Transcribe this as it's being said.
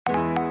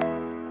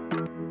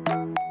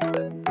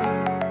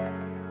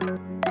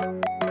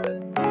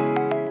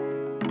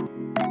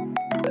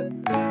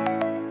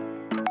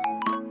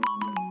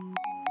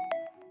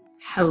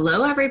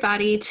Hello,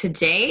 everybody.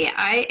 Today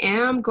I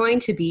am going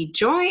to be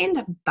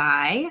joined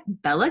by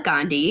Bela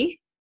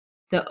Gandhi,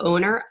 the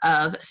owner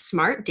of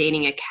Smart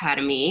Dating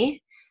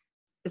Academy.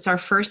 It's our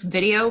first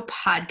video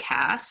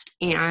podcast,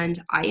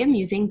 and I am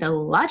using the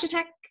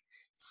Logitech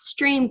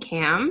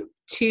Streamcam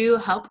to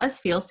help us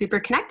feel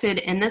super connected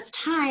in this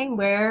time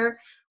where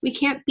we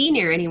can't be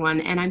near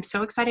anyone. And I'm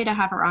so excited to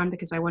have her on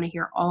because I want to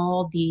hear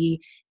all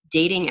the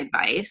dating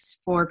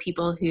advice for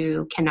people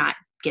who cannot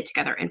get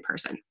together in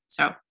person.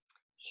 So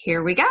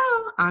here we go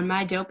on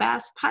my dope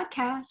ass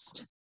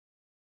podcast.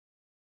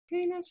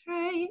 Goodness,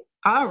 right.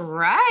 All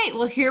right.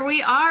 Well, here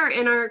we are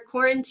in our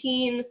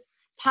quarantine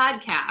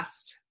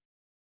podcast.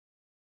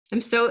 I'm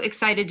so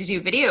excited to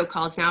do video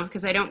calls now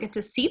because I don't get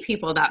to see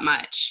people that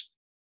much.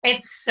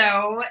 It's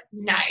so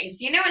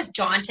nice. As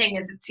daunting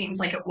as it seems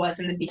like it was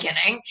in the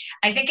beginning,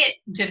 I think it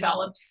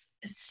develops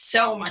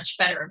so much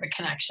better of a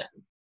connection.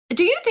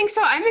 Do you think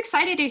so? I'm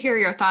excited to hear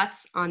your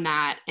thoughts on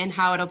that and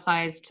how it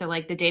applies to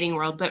like the dating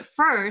world. But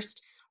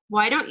first,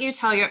 why don't you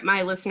tell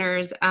my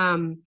listeners,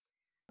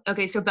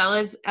 okay, so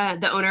Bela's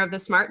the owner of the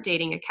Smart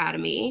Dating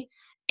Academy,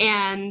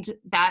 and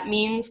that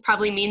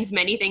probably means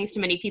many things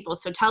to many people.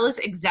 So tell us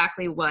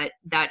exactly what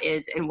that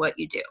is and what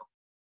you do.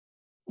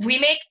 We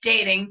make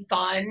dating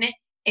fun,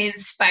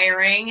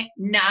 inspiring,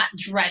 not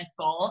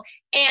dreadful,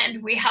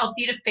 and we help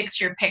you to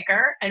fix your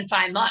picker and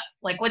find love.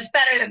 Like, what's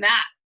better than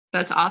that?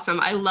 That's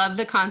awesome. I love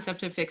the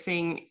concept of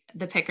fixing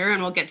the picker,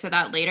 and we'll get to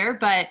that later.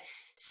 But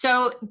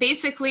so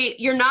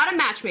basically, you're not a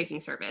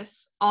matchmaking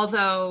service,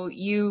 although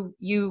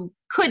you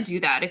could do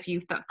that if you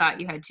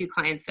thought you had two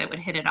clients that would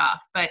hit it off.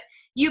 But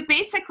you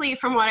basically,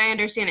 from what I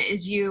understand,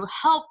 is you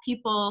help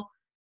people,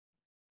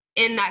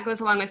 and that goes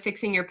along with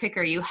fixing your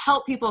picker. You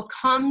help people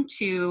come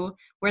to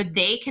where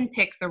they can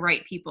pick the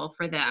right people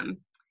for them.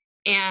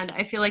 And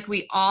I feel like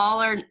we're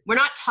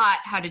not taught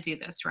how to do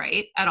this,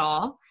 right, at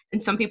all. And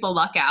some people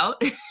luck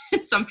out.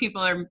 Some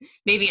people are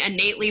maybe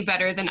innately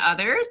better than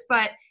others,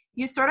 but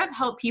you sort of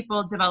help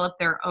people develop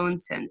their own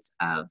sense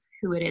of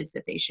who it is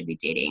that they should be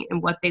dating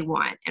and what they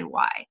want and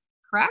why,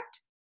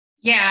 correct?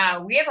 Yeah,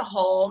 we have a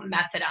whole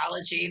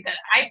methodology that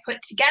I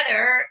put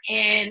together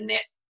in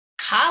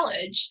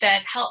college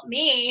that helped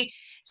me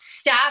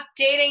stop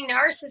dating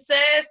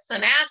narcissists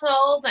and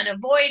assholes and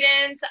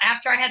avoidance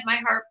after I had my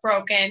heart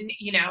broken,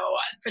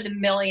 for the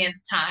millionth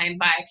time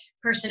by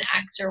person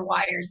X or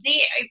Y or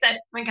Z. I said,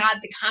 oh my God,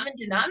 the common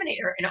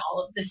denominator in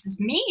all of this is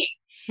me.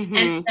 Mm-hmm.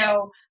 And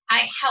so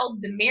I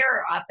held the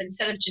mirror up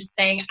instead of just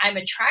saying, I'm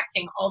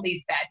attracting all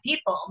these bad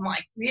people. I'm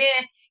like,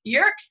 yeah,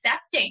 you're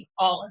accepting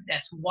all of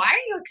this. Why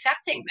are you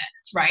accepting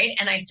this? Right.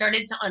 And I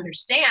started to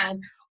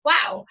understand,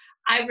 wow,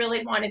 I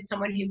really wanted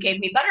someone who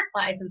gave me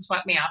butterflies and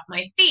swept me off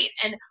my feet.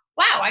 And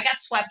wow, I got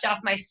swept off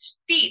my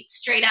feet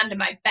straight onto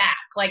my back.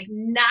 Like,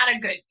 not a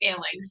good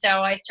feeling.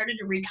 So I started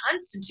to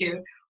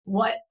reconstitute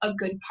what a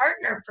good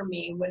partner for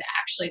me would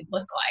actually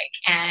look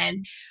like.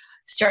 And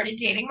started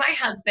dating my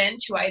husband,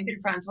 who I had been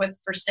friends with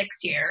for 6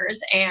 years.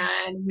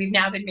 And we've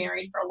now been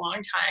married for a long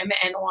time.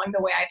 And along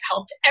the way, I've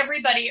helped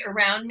everybody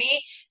around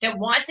me that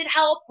wanted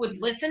help, would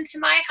listen to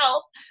my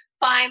help,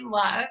 find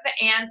love.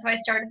 And so I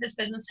started this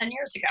business 10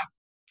 years ago.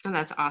 Oh,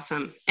 that's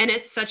awesome. And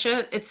it's such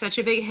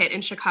a big hit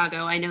in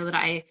Chicago. I know that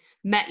I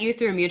met you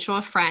through a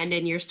mutual friend,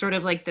 and you're sort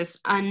of like this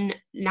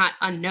not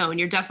unknown,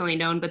 you're definitely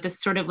known, but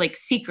this sort of like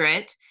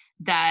secret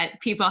that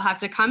people have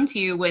to come to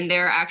you when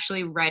they're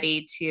actually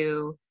ready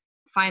to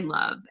find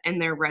love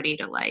and they're ready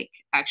to like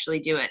actually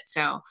do it.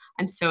 So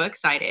I'm so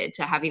excited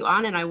to have you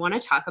on. And I want to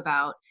talk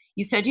about,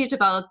 you said you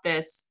developed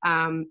this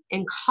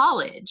in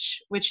college,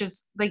 which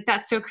is like,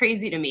 that's so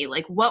crazy to me.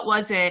 Like, what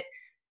was it?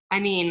 I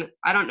mean,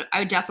 I don't know.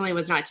 I definitely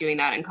was not doing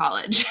that in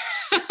college.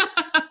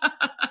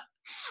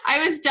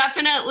 I was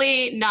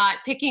definitely not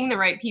picking the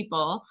right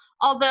people,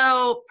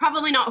 although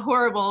probably not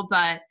horrible,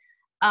 but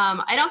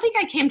I don't think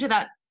I came to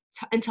that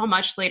until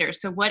much later.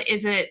 So what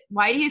is it?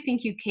 Why do you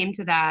think you came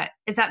to that?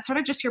 Is that sort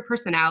of just your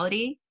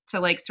personality to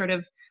like sort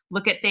of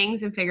look at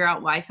things and figure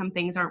out why some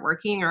things aren't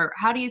working? Or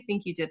how do you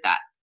think you did that?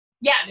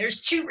 Yeah,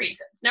 there's two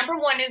reasons. Number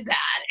one is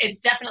that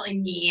it's definitely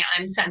me.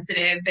 I'm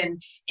sensitive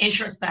and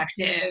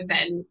introspective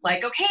and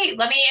like, okay,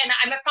 and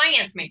I'm a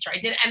finance major. I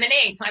did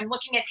M&A. So I'm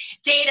looking at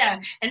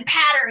data and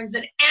patterns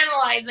and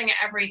analyzing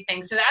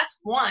everything. So that's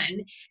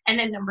one. And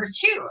then number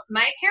two,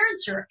 my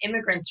parents are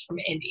immigrants from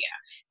India.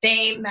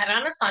 They met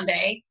on a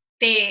Sunday.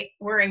 They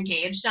were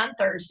engaged on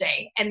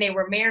Thursday and they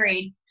were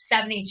married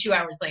 72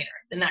 hours later,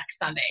 the next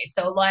Sunday.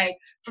 So like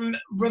from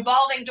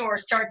revolving door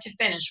start to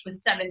finish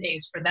was 7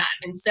 days for them.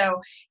 And so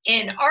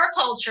in our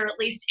culture, at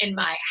least in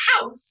my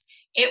house,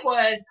 it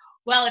was,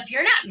 well, if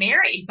you're not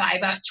married by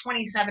about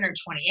 27 or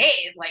 28,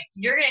 like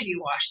you're going to be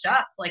washed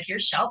up, like your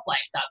shelf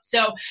life's up. So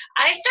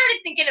I started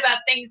thinking about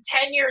things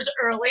 10 years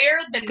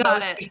earlier than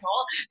most people,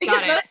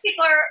 because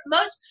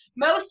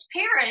most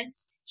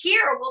parents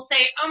here will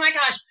say, oh my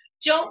gosh,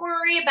 don't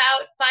worry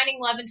about finding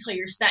love until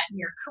you're set in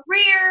your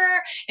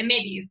career and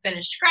maybe you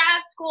finished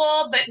grad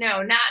school, but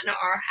no, not in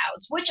our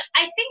house, which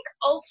I think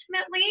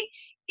ultimately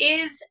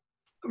is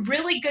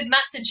really good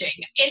messaging.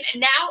 And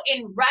now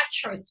in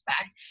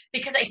retrospect,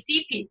 because I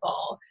see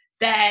people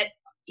that,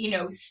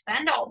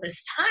 spend all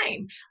this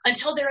time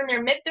until they're in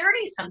their mid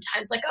 30s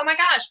sometimes. Like, oh my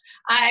gosh,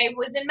 I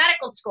was in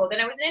medical school, then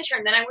I was an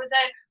intern, then I was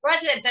a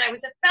resident, then I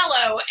was a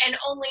fellow, and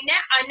only now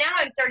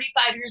I'm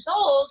 35 years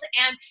old,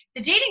 and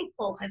the dating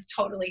pool has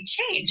totally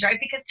changed, right?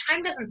 Because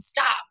time doesn't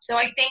stop. So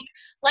I think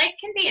life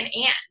can be an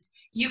and.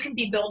 You can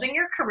be building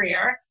your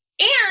career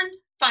and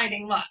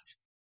finding love.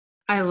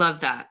 I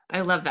love that.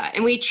 I love that.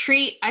 And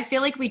I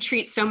feel like we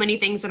treat so many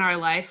things in our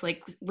life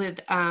like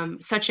with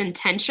such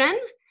intention,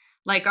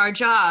 like our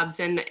jobs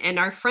and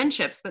our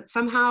friendships, but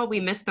somehow we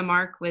miss the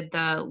mark with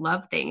the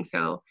love thing.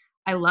 So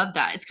I love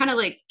that. It's kind of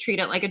like treat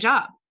it like a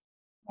job.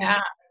 Yeah.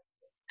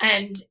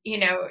 And,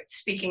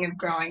 speaking of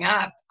growing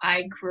up,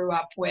 I grew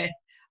up with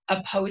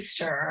a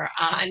poster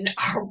on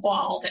our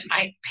wall that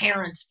my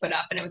parents put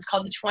up, and it was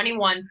called The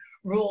 21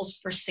 Rules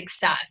for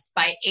Success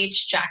by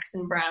H.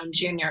 Jackson Brown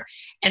Jr.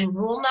 And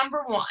rule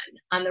number one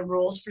on the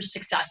rules for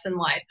success in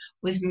life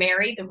was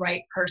marry the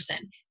right person.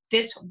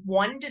 This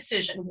one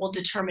decision will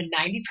determine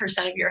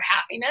 90% of your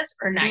happiness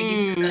or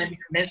 90% of your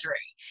misery.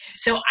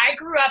 So I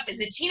grew up as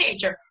a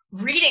teenager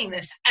reading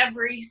this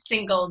every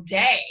single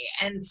day.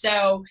 And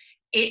so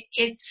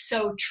it's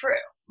so true,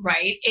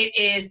 right? It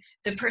is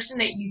the person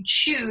that you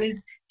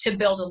choose to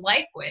build a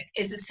life with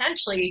is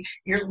essentially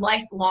your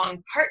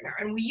lifelong partner.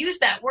 And we use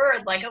that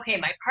word like, okay,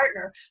 my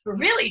partner, but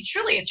really,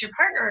 truly, it's your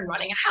partner in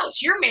running a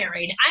house. You're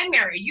married, I'm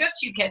married, you have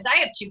 2 kids, I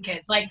have 2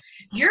 kids. Like,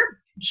 you're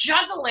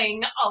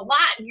juggling a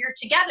lot and you're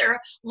together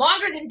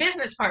longer than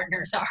business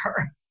partners are.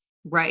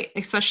 Right.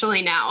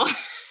 Especially now.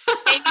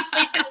 And you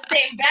sleep in the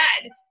same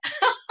bed.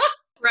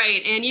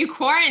 Right. And you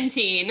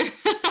quarantine.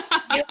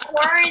 You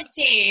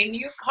quarantine,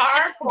 you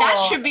carpool.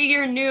 That should be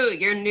your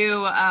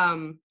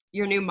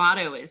new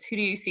motto is, who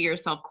do you see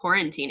yourself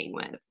quarantining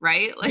with?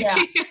 Right. Like,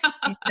 yeah,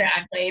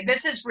 exactly.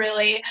 This is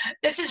really,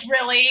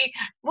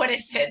 what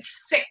is it?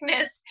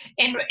 Sickness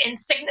in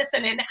sickness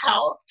and in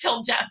health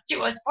till death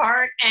do us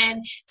part.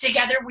 And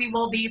together we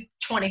will be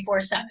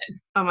 24/7.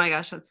 Oh my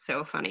gosh. That's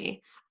so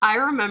funny. I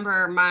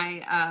remember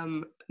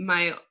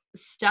my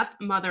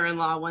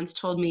stepmother-in-law once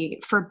told me,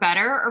 for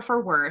better or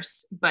for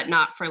worse, but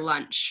not for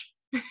lunch.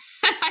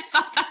 I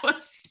thought that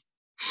was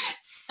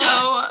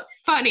so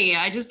funny.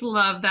 I just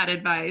love that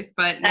advice.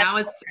 But That's now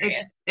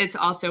hilarious. it's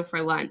also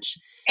for lunch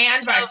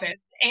And breakfast.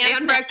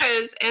 And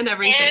breakfast and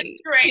everything. And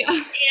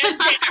drinks. Yeah. And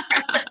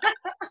dinner.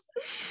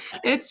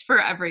 It's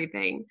for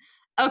everything.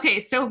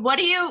 Okay, so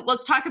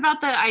let's talk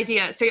about the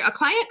idea. So a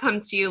client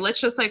comes to you, let's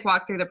just like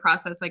walk through the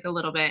process like a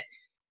little bit.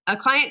 A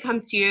client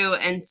comes to you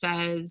and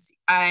says,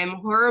 I'm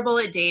horrible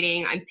at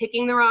dating. I'm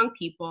picking the wrong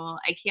people.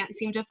 I can't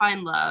seem to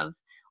find love.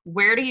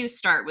 Where do you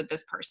start with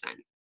this person?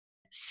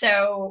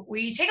 So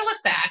we take a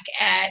look back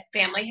at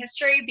family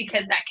history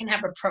because that can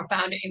have a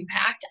profound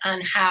impact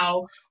on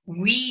how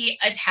we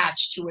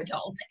attach to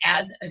adults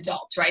as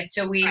adults, right?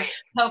 So we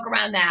poke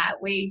around that.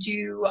 We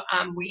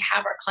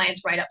have our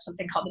clients write up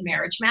something called the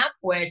marriage map,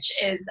 which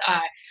is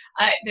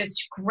this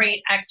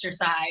great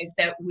exercise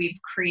that we've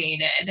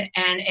created.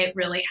 And it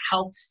really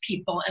helps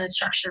people in a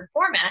structured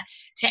format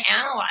to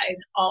analyze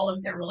all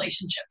of their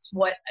relationships.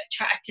 What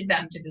attracted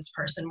them to this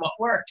person? What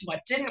worked?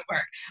 What didn't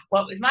work?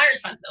 What was my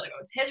responsibility?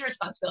 What was his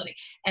responsibility?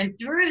 And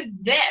through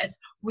this,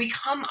 we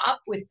come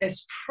up with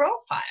this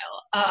profile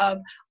of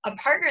a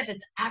partner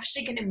that's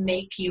actually going to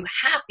make you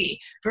happy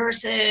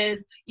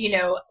versus,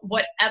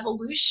 what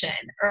evolution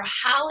or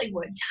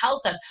Hollywood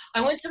tells us.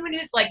 I want someone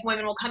who's like,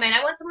 women will come in,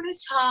 I want someone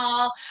who's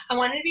tall, I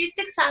want him to be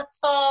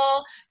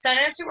successful, so I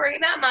don't have to worry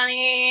about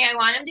money, I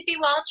want him to be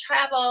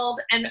well-traveled,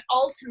 and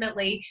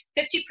ultimately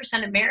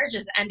 50% of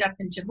marriages end up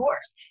in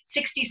divorce.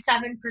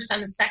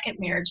 67% of second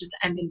marriages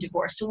end in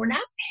divorce. So we're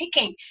not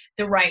picking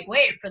the right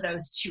way for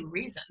those 2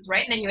 reasons,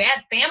 right? And then you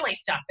add family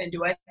stuff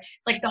into it.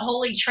 It's like the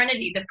holy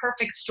trinity, the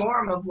perfect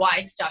storm of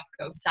why stuff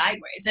goes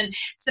sideways. And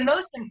it's the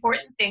most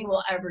important thing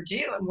we'll ever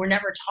do. And we're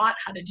never taught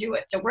how to do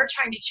it. So we're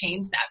trying to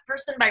change that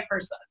person by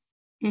person.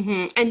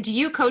 Mm-hmm. And do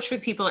you coach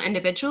with people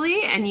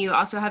individually and you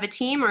also have a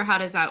team, or how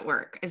does that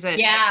work? Is it?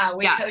 Yeah,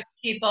 we coach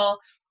people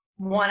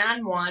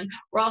one-on-one.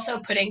 We're also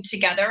putting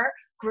together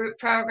group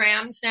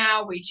programs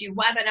now. We do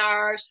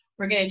webinars.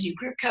 We're going to do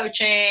group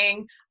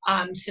coaching,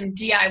 some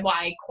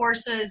DIY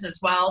courses as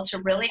well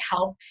to really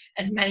help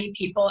as many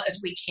people as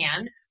we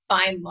can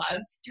find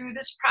love through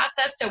this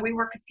process. So we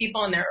work with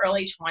people in their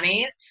early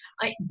 20s,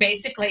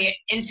 basically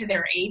into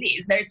their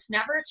 80s. It's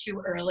never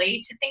too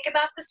early to think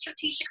about this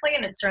strategically,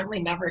 and it's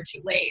certainly never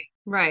too late.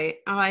 Right.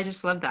 Oh, I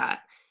just love that.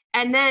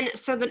 And then,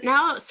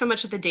 now so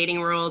much of the dating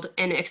world,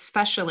 and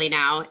especially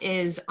now,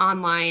 is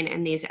online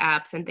and these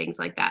apps and things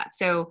like that.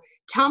 So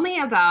tell me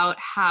about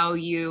how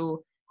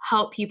you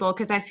help people,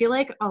 because I feel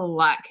like a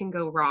lot can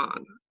go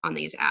wrong on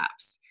these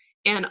apps.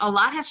 And a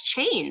lot has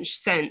changed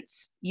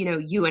since,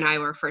 you and I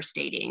were first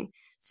dating.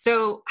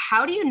 So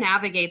how do you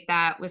navigate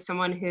that with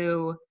someone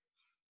who,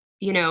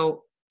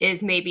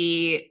 is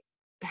maybe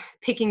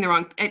picking the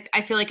wrong,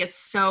 I feel like it's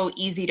so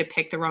easy to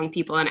pick the wrong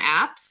people on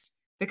apps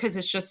because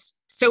it's just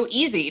so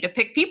easy to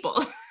pick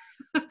people.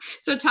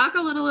 So talk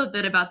a little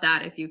bit about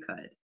that if you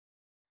could.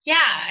 Yeah,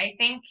 I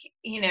think,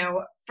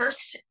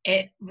 first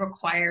it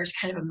requires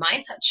kind of a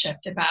mindset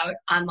shift about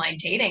online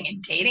dating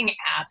and dating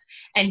apps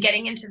and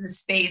getting into the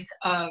space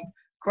of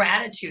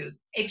gratitude.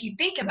 If you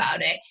think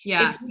about it, if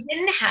Yeah. we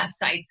didn't have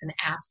sites and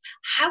apps,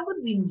 how would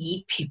we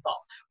meet people,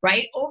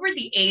 right? Over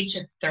the age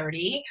of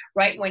 30,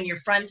 right? When your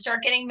friends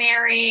start getting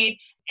married,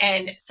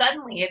 and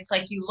suddenly it's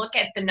like you look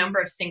at the number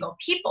of single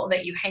people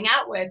that you hang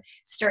out with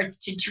starts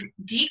to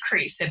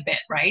decrease a bit,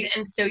 right?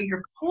 And so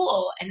your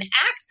pool and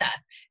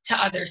access to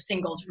other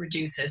singles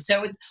reduces.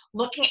 So it's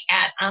looking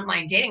at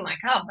online dating like,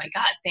 oh my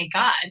God, thank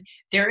God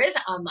there is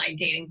online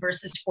dating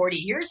versus 40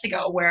 years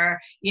ago where,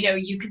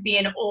 you could be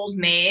an old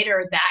maid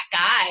or that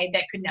guy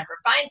that could never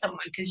find someone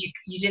because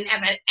you didn't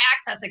have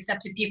access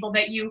except to people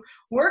that you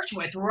worked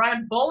with, were on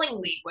a bowling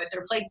league with,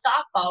 or played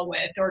softball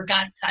with, or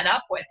got set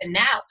up with. And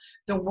now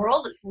the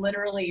world is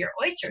literally your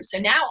oyster. So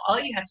now all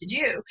you have to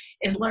do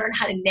is learn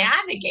how to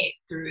navigate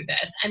through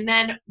this. And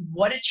then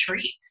what a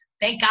treat.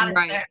 Thank God it's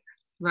Right. there.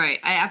 Right.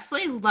 I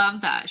absolutely love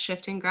that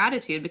shift in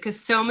gratitude because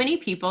so many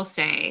people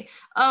say,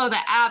 oh, the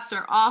apps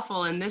are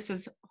awful and this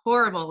is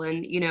horrible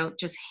and,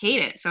 just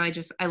hate it. So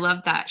I love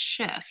that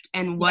shift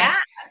and what Yeah,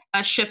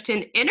 a shift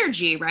in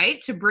energy, right?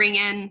 To bring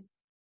in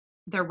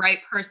the right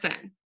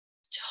person.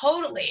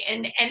 totally.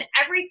 And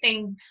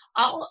everything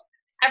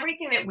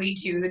that we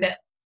do that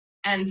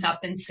ends up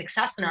in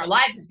success in our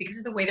lives is because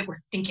of the way that we're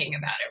thinking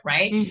about it,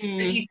 right? So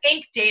if Hmm. you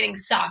think dating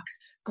sucks,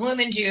 gloom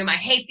and doom, I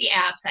hate the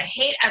apps, I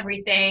hate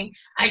everything,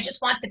 I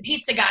just want the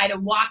pizza guy to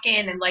walk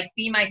in and like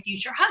be my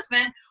future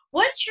husband,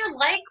 what's your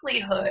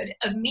likelihood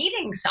of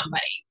meeting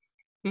somebody?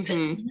 It's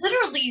Hmm.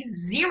 literally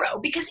zero.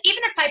 Because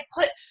even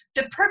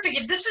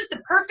if this was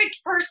the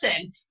perfect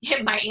person,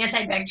 my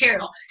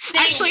antibacterial,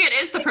 sitting Actually, it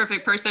is the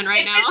perfect person right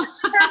if now. this is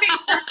the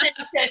perfect person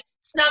to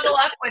snuggle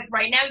up with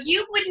right now,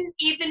 you wouldn't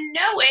even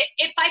know it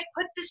if I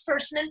put this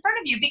person in front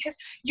of you because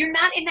you're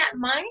not in that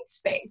mind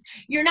space.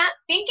 You're not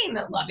thinking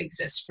that love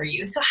exists for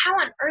you. So how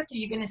on earth are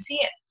you going to see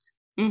it?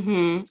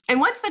 And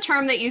what's the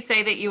term that you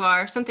say that you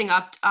are? Something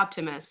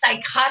optimist.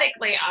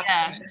 Psychotically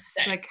Yes,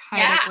 optimistic.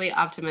 Yeah. psychotically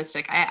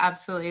optimistic. I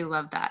absolutely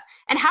love that.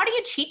 And how do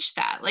you teach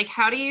that? Like,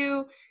 how do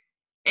you,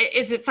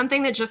 is it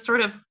something that just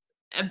sort of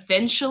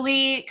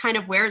eventually kind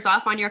of wears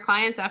off on your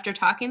clients after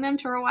talking them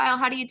for a while?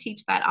 How do you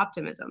teach that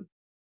optimism?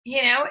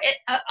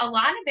 A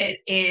lot of it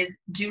is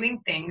doing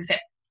things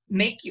that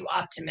make you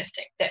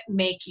optimistic, that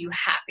make you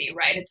happy,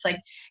 right? It's like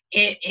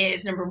it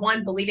is number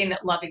one, believing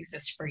that love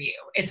exists for you.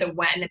 It's a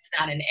when, it's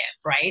not an if,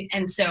 right?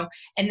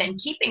 And then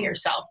keeping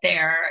yourself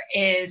there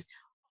is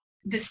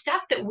the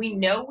stuff that we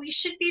know we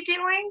should be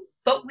doing,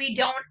 but we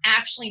don't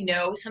actually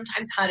know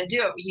sometimes how to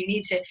do it. You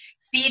need to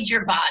feed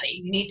your body,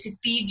 you need to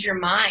feed your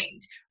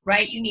mind,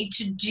 right? You need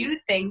to do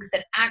things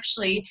that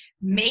actually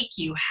make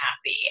you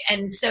happy.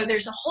 And so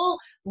there's a whole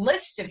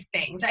list of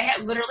things. I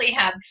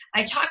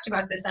talked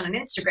about this on an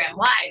Instagram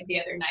live the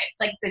other night. It's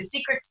like the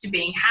secrets to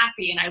being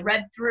happy. And I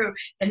read through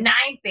the 9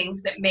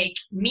 things that make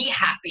me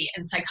happy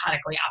and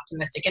psychotically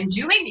optimistic. And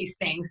doing these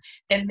things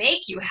that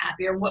make you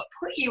happy or what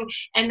put you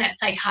in that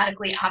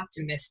psychotically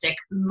optimistic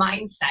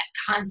mindset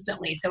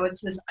constantly. So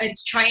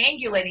it's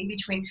triangulating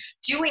between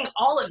doing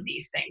all of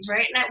these things,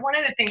 right? And one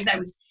of the things I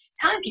was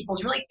telling people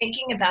is really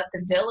thinking about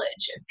the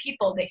village of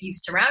people that you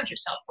surround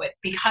yourself with,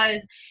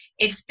 because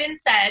it's been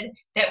said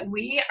that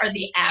we are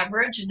the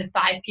average of the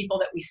 5 people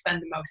that we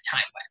spend the most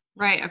time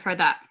with. Right, I've heard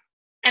that.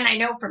 And I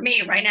know for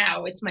me right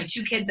now, it's my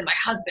 2 kids and my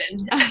husband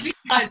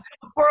because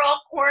we're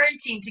all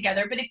quarantined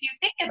together. But if you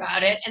think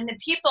about it, and the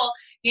people,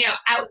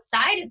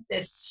 outside of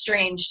this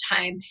strange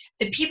time,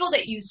 the people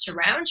that you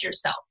surround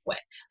yourself with,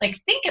 like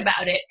think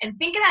about it and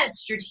think about it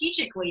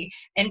strategically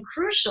and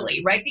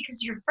crucially, right?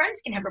 Because your friends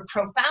can have a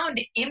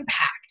profound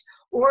impact,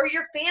 or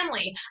your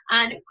family,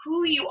 on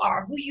who you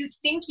are, who you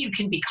think you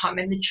can become,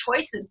 and the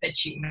choices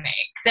that you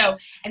make. So,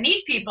 and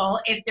these people,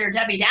 if they're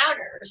Debbie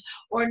Downers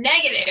or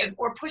negative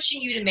or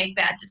pushing you to make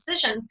bad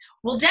decisions,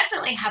 will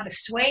definitely have a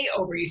sway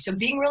over you. So,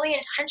 being really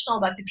intentional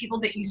about the people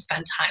that you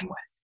spend time with.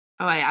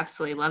 Oh, I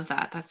absolutely love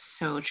that. That's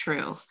so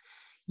true.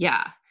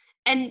 Yeah.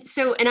 And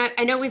so, and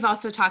I know we've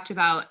also talked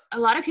about a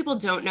lot of people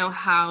don't know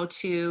how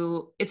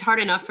to, it's hard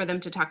enough for them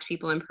to talk to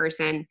people in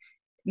person.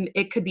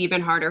 It could be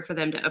even harder for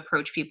them to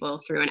approach people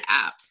through an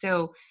app.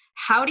 So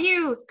how do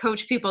you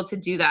coach people to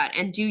do that?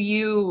 And do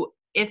you,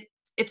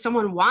 if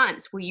someone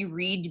wants, will you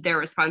read their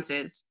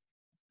responses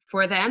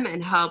for them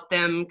and help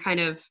them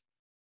kind of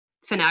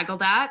finagle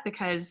that?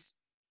 Because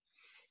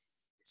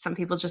some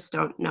people just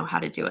don't know how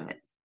to do it.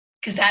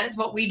 Because that is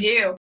what we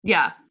do.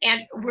 Yeah.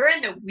 And we're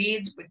in the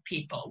weeds with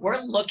people.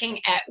 We're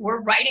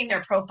writing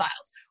their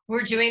profiles.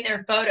 We're doing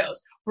their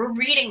photos. We're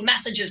reading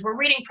messages. We're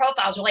reading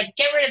profiles. We're like,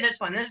 get rid of this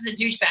one. This is a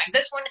douchebag.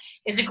 This one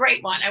is a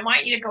great one. I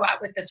want you to go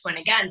out with this one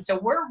again. So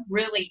we're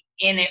really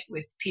in it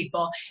with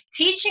people,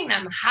 teaching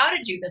them how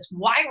to do this,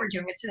 why we're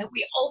doing it, so that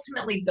we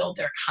ultimately build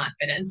their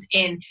confidence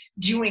in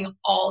doing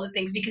all the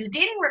things. Because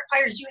dating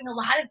requires doing a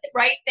lot of the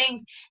right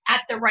things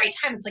at the right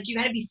time. It's like you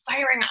got to be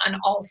firing on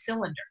all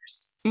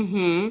cylinders.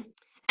 Mm-hmm.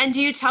 And do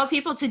you tell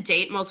people to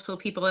date multiple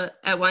people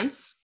at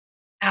once?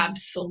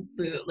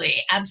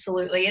 Absolutely.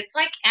 Absolutely. It's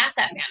like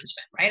asset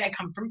management, right? I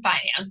come from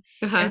finance.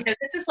 And Uh-huh. so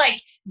this is like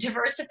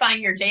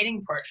diversifying your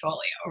dating portfolio,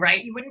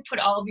 right? You wouldn't put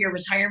all of your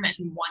retirement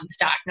in one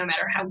stock, no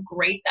matter how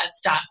great that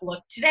stock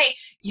looked today.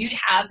 You'd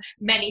have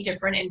many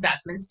different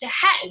investments to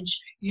hedge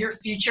your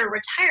future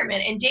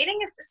retirement. And dating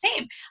is the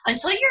same.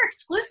 Until you're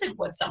exclusive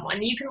with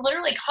someone, you can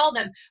literally call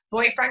them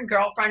boyfriend,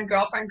 girlfriend,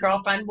 girlfriend,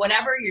 girlfriend,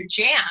 whatever your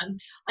jam.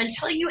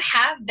 Until you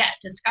have that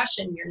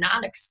discussion, you're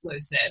not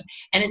exclusive.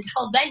 And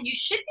until then, you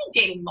should be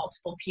dating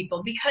multiple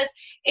people because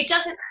it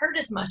doesn't hurt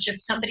as much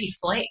if somebody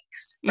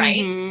flakes, right?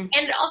 Mm-hmm.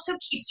 And it also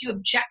keeps you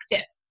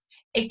objective.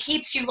 It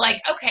keeps you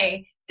like,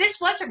 okay, this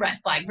was a red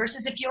flag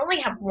versus if you only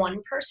have one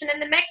person in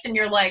the mix and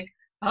you're like,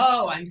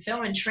 oh, I'm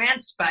so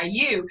entranced by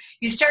you,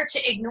 you start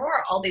to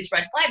ignore all these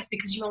red flags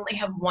because you only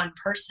have one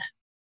person.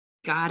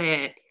 Got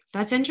it.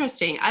 That's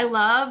interesting. I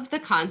love the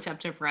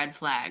concept of red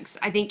flags.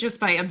 I think just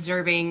by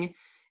observing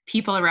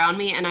people around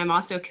me, and I'm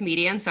also a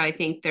comedian, so I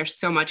think there's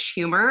so much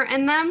humor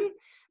in them.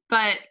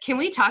 But can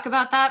we talk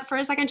about that for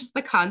a second? Just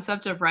the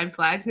concept of red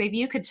flags. Maybe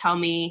you could tell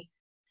me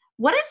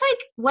what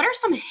are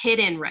some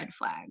hidden red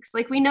flags?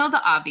 Like we know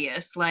the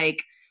obvious,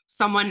 like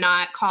someone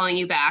not calling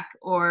you back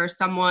or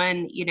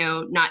someone,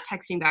 not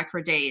texting back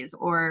for days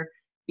or,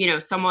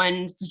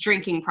 someone's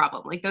drinking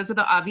problem. Like those are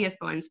the obvious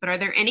ones. But are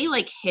there any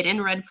like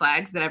hidden red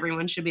flags that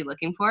everyone should be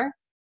looking for?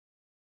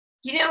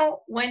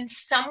 When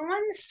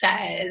someone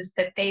says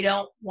that they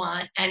don't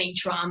want any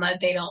drama,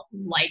 they don't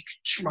like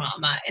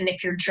drama, and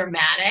if you're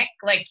dramatic,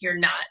 like you're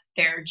not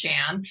their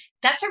jam,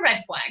 that's a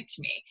red flag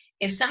to me.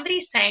 If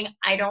somebody's saying,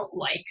 I don't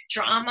like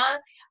drama,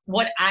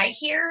 what I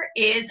hear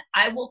is,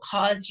 I will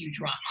cause you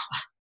drama.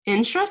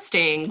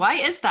 Interesting. Why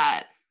is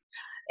that?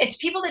 It's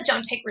people that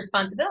don't take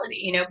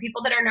responsibility,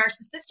 people that are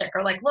narcissistic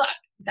are like, look,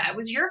 that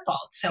was your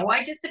fault. So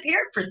I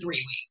disappeared for 3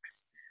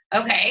 weeks.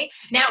 Okay.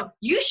 Now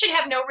you should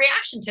have no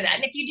reaction to that.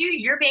 And if you do,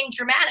 you're being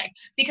dramatic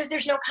because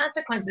there's no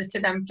consequences to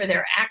them for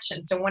their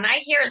actions. So when I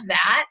hear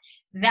that,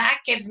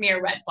 that gives me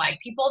a red flag.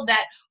 People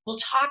that will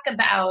talk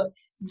about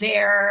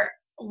their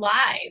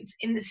lives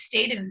in the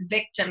state of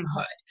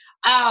victimhood.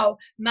 Oh,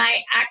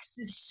 my ex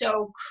is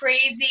so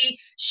crazy.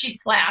 She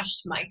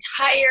slashed my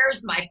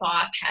tires. My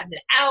boss has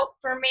it out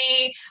for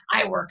me.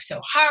 I work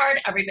so hard.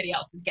 Everybody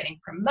else is getting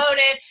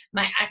promoted.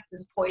 My ex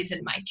has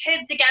poisoned my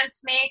kids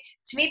against me.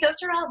 To me,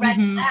 those are all red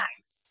Mm-hmm.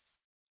 flags,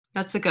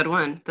 That's a good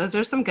one. Those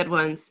are some good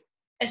ones.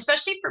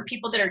 especially for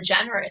people that are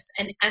generous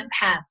and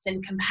empaths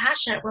and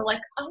compassionate. We're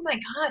like, oh my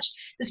gosh,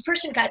 this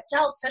person got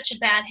dealt such a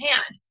bad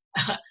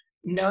hand.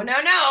 No,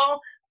 no, no.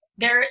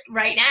 They're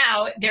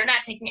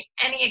not taking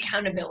any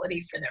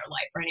accountability for their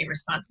life or any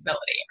responsibility.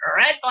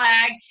 Red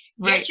flag.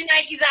 Right. Get your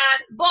Nikes on.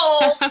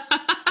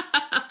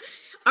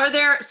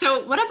 Bold.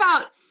 So what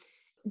about,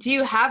 do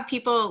you have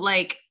people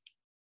like,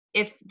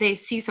 if they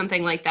see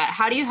something like that,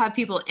 how do you have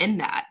people in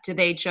that? Do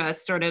they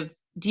just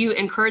do you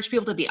encourage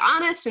people to be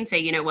honest and say,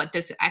 you know what,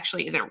 this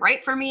actually isn't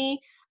right for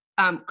me?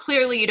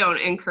 Clearly you don't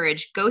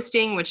encourage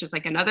ghosting, which is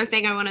like another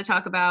thing I want to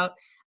talk about.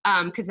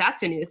 Because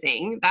that's a new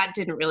thing that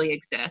didn't really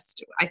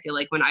exist. I feel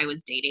like when I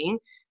was dating,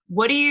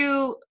 what do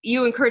you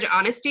encourage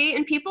honesty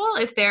in people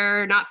if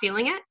they're not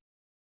feeling it?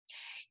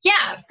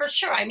 Yeah, for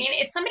sure. I mean,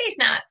 if somebody's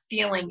not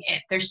feeling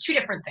it, there's two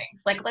different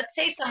things. Like, let's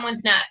say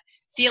someone's not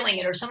feeling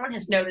it or someone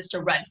has noticed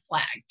a red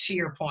flag, to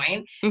your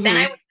point, then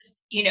I Mm-hmm. would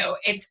just,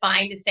 it's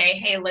fine to say,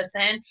 hey,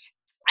 listen,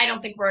 I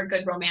don't think we're a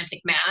good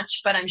romantic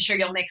match, but I'm sure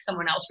you'll make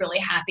someone else really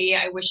happy.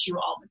 I wish you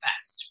all the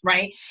best,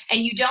 right?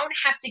 And you don't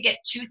have to get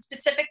too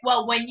specific.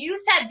 Well, when you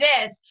said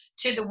this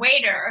to the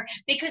waiter,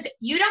 because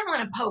you don't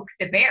want to poke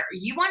the bear,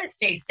 you want to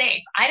stay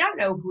safe. I don't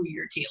know who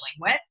you're dealing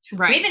with. We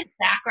Right. even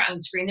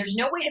background screen. There's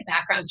no way to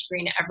background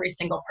screen every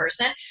single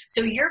person.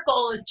 So your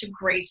goal is to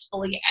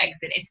gracefully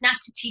exit. It's not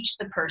to teach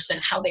the person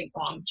how they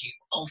wronged you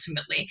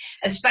ultimately,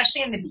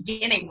 especially in the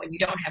beginning when you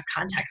don't have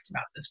context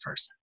about this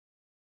person.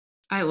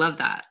 I love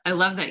that. I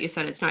love that you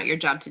said it's not your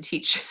job to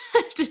teach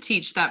to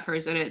teach that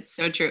person. It's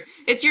so true.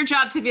 It's your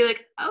job to be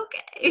like,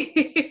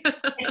 okay.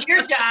 It's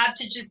your job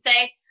to just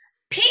say,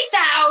 peace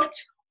out.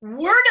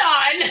 We're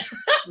done.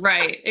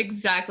 Right,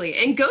 exactly.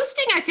 And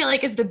ghosting, I feel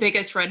like, is the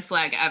biggest red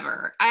flag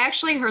ever. I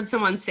actually heard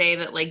someone say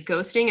that like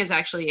ghosting is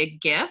actually a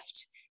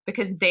gift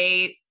because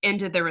they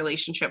ended the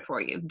relationship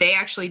for you. They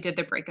actually did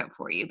the breakup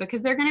for you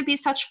because they're going to be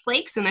such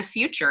flakes in the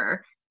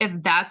future if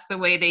that's the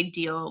way they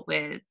deal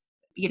with,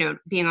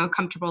 being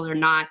uncomfortable or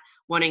not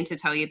wanting to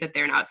tell you that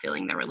they're not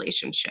feeling the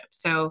relationship.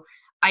 So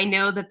I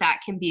know that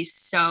that can be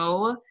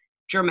so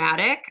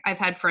dramatic. I've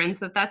had friends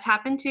that that's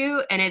happened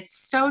to, and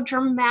it's so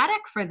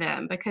dramatic for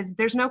them because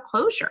there's no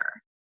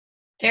closure.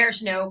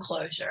 There's no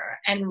closure.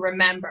 And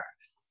remember,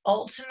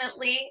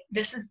 ultimately,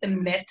 this is the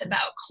myth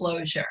about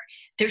closure.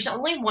 There's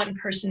only one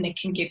person that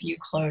can give you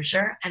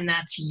closure, and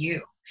that's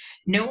you.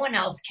 No one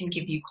else can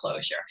give you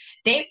closure.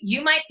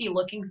 You might be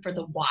looking for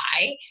the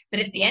why,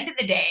 but at the end of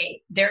the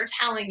day, they're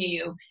telling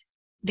you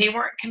they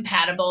weren't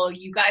compatible,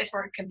 you guys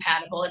weren't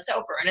compatible, it's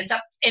over.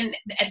 And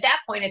at that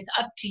point, it's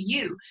up to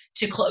you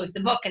to close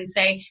the book and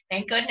say,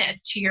 thank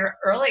goodness, to your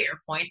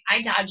earlier point,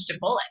 I dodged a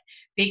bullet.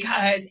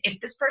 Because if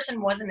this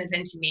person wasn't as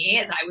into me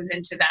as I was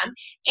into them,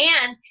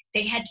 and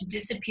they had to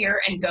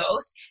disappear and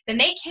ghost, then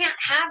they can't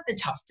have the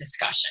tough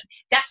discussion.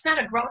 That's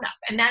not a grown up,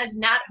 and that is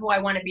not who I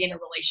want to be in a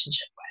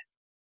relationship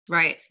with.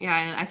 Right. Yeah,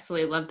 I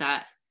absolutely love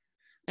that.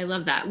 I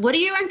love that. What do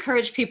you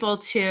encourage people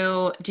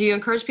to do? You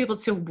encourage people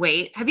to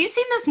wait? Have you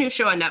seen this new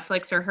show on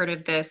Netflix or heard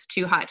of this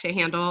Too Hot to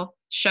Handle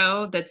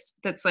show that's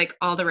like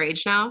all the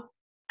rage now?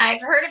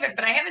 I've heard of it,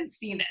 but I haven't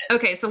seen it.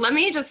 Okay, so let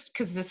me just,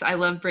 because this, I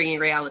love bringing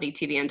reality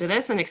TV into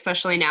this, and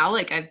especially now,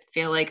 like I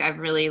feel like I've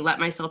really let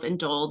myself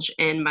indulge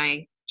in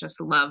my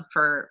just love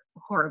for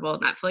horrible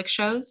Netflix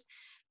shows.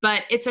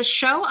 But it's a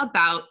show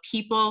about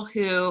people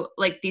who,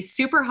 like these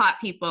super hot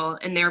people,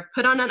 and they're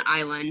put on an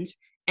island,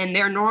 and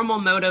their normal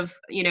mode of,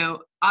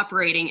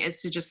 operating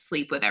is to just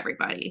sleep with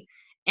everybody.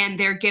 And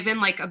they're given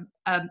like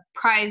a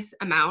prize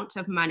amount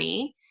of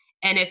money.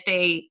 And if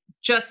they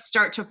just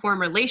start to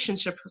form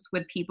relationships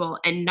with people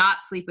and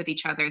not sleep with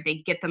each other, they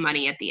get the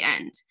money at the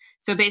end.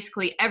 So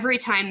basically, every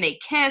time they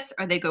kiss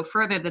or they go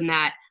further than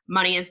that,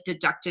 money is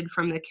deducted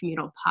from the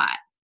communal pot.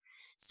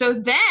 So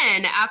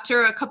then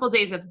after a couple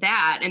days of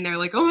that, and they're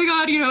like, oh my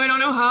God, I don't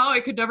know how I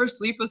could never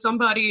sleep with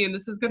somebody and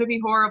this is going to be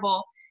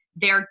horrible.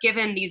 They're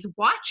given these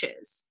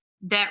watches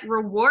that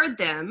reward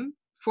them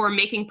for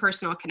making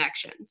personal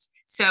connections.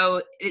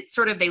 So it's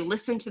sort of, they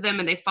listen to them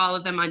and they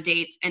follow them on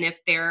dates. And if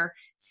they're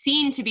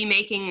seen to be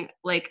making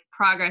like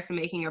progress and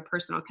making a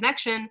personal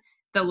connection,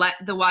 the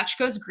watch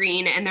goes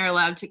green and they're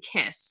allowed to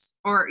kiss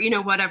or,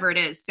 whatever it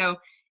is. So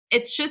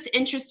it's just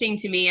interesting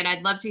to me. And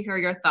I'd love to hear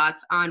your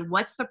thoughts on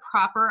what's the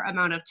proper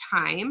amount of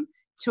time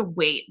to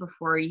wait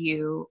before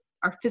you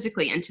are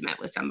physically intimate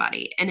with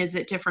somebody. And is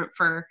it different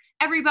for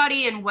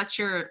everybody? And what's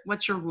your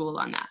rule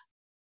on that?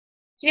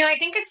 I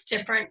think it's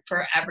different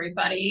for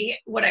everybody.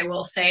 What I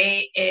will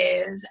say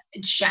is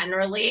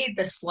generally,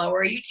 the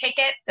slower you take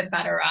it, the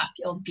better off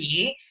you'll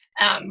be,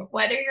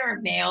 whether you're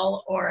a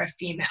male or a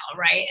female,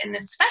 right? And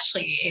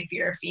especially if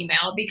you're a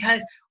female,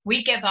 because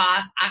we give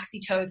off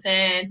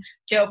oxytocin,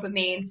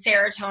 dopamine,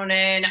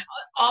 serotonin,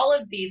 all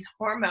of these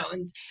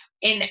hormones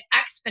in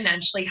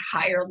exponentially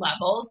higher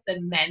levels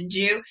than men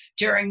do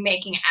during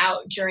making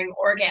out, during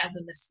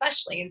orgasm,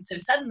 especially. And so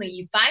suddenly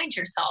you find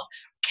yourself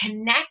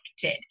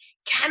connected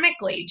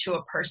chemically to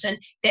a person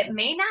that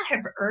may not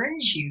have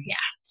earned you yet,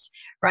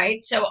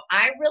 right? So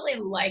I really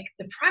like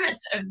the premise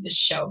of the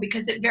show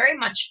because it very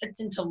much fits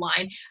into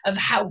line of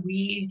how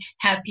we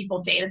have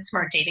people date at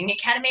Smart Dating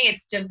Academy.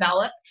 It's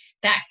developed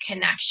that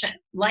connection,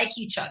 like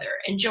each other,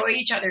 enjoy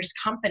each other's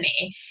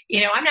company.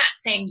 I'm not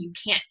saying you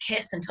can't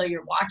kiss until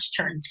your watch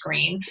turns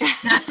green,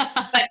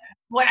 but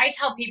what I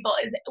tell people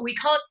is we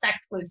call it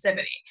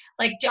sexclusivity.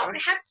 Like, don't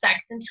have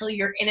sex until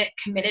you're in a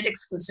committed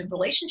exclusive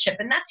relationship.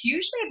 And that's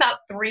usually about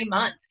 3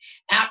 months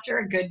after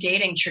a good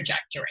dating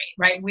trajectory,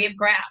 right? We have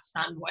graphs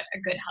on what a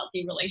good,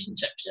 healthy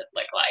relationship should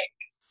look like.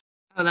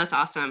 Oh, that's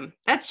awesome.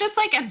 That's just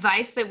like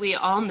advice that we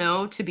all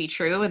know to be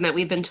true and that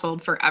we've been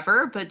told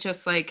forever, but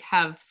just like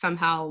have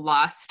somehow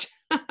lost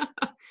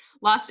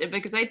it.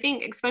 Because I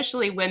think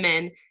especially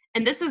women,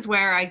 and this is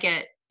where I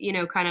get,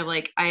 kind of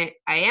like I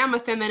am a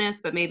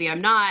feminist, but maybe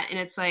I'm not. And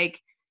it's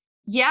like,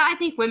 yeah, I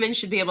think women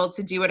should be able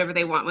to do whatever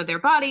they want with their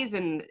bodies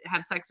and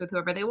have sex with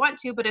whoever they want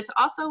to. But it's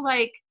also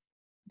like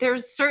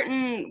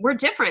we're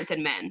different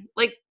than men.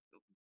 Like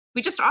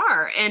we just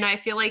are. And I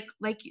feel like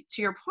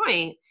to your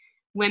point,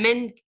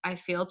 women, I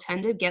feel,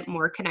 tend to get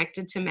more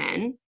connected to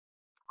men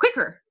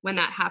quicker when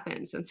that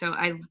happens. And so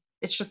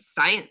it's just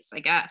science, I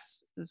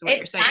guess, is what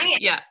you're saying. Science.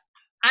 Yeah.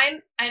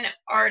 I'm an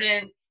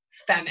ardent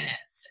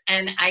feminist.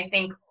 And I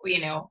think,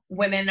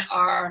 women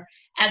are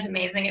as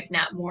amazing, if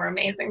not more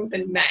amazing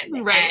than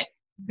men. Right. At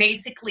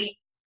basically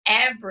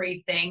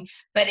everything.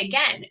 But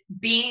again,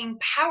 being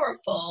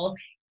powerful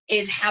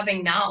is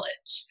having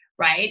knowledge,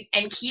 right?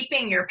 And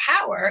keeping your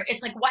power.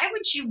 It's like, why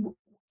would you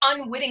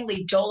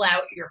unwittingly dole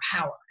out your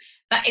power?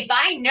 But if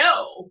I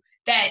know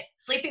that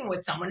sleeping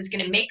with someone is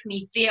going to make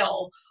me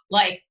feel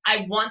like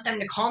I want them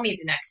to call me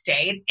the next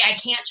day, I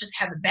can't just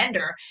have a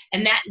bender.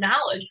 And that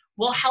knowledge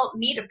will help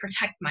me to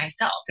protect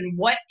myself. And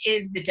what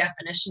is the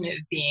definition of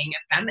being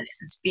a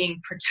feminist? It's being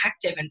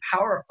protective and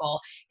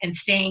powerful and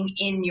staying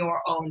in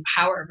your own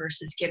power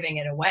versus giving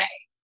it away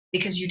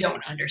because you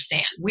don't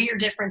understand. We are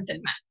different than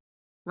men.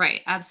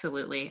 Right.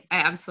 Absolutely. I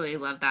absolutely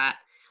love that.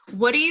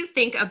 What do you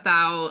think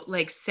about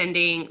like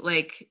sending,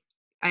 like,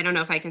 I don't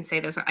know if I can say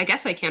this, I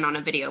guess I can on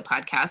a video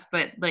podcast,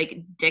 but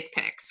like dick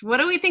pics?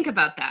 What do we think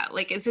about that?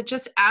 Like, is it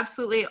just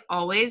absolutely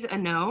always a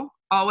no?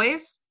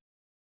 Always?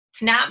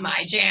 It's not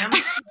my jam.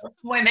 Most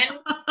women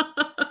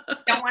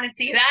don't want to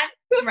see that,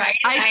 right?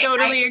 I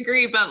totally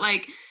agree, but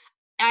like,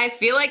 I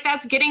feel like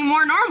that's getting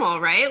more normal,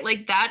 right?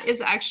 Like that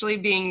is actually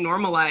being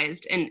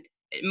normalized. And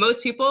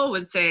most people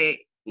would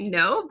say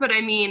no, but I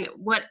mean,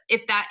 what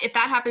if that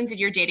happens in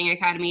your dating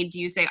academy, do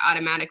you say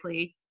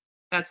automatically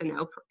that's a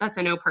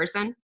no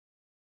person?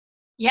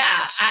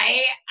 Yeah,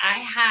 I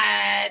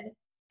had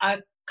a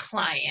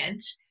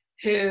client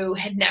who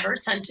had never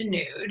sent a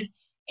nude,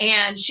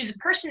 and she's a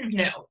person of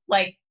note.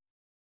 Like,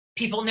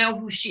 people know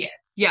who she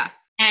is. Yeah.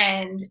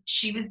 And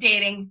she was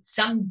dating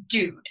some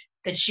dude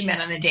that she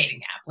met on a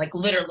dating app, like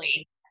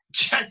literally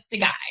just a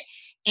guy.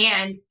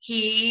 And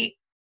he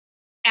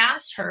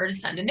asked her to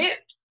send a nude.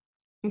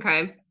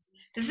 Okay.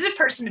 This is a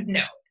person of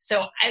note.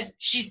 So as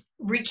she's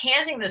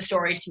recanting the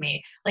story to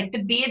me, like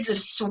the beads of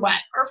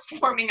sweat are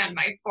forming on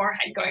my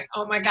forehead going,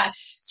 oh my God.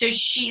 So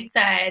she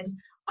said,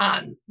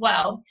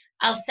 well,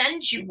 I'll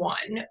send you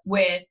one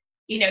with,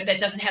 that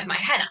doesn't have my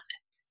head on it.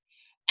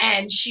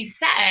 And she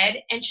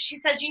said,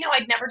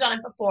 I'd never done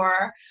it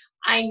before.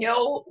 I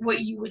know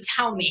what you would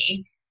tell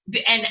me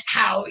and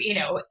how,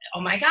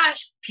 oh my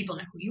gosh, people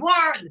know who you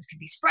are and this could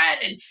be spread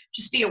and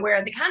just be aware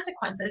of the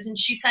consequences. And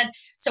she said,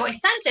 so I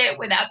sent it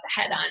without the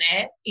head on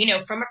it,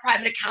 from a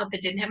private account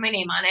that didn't have my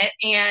name on it.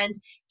 And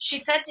she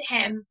said to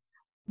him,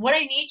 what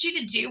I need you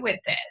to do with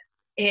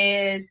this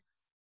is,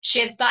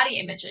 she has body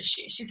image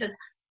issues. She says,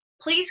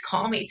 please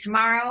call me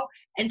tomorrow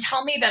and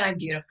tell me that I'm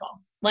beautiful.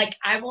 Like,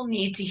 I will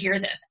need to hear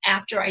this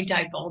after I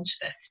divulge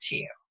this to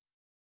you.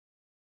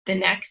 The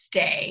next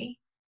day,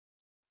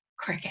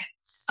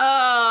 crickets.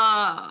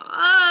 Oh.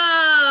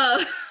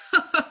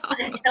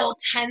 Until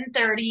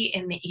 10:30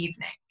 in the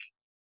evening.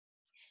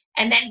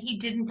 And then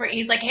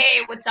he's like,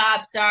 hey, what's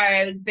up? Sorry,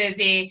 I was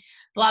busy,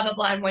 blah, blah,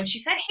 blah. And when she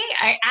said, hey,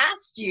 I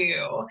asked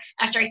you,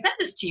 after I said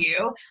this to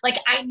you, like,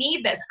 I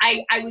need this.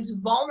 I was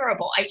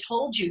vulnerable. I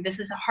told you this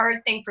is a hard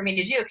thing for me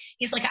to do.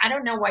 He's like, I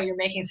don't know why you're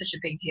making such a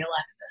big deal out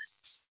of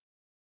this.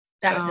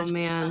 That was his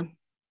man.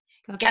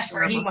 Guess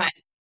terrible. where he went?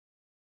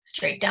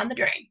 Straight down the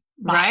drain.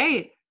 Bye.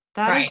 Right.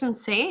 That is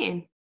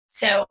insane.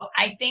 So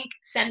I think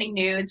sending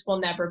nudes will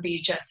never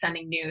be just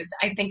sending nudes.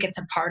 I think it's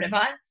a part of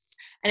us.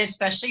 And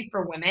especially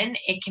for women,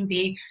 it can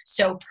be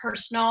so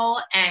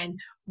personal. And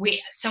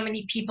so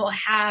many people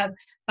have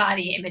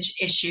body image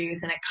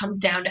issues, and it comes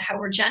down to how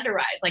we're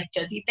genderized. Like,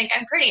 does he think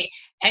I'm pretty?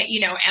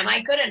 Am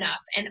I good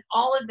enough? And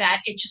all of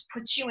that, it just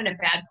puts you in a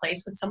bad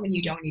place with someone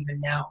you don't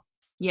even know.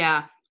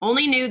 Yeah.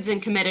 Only nudes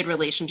in committed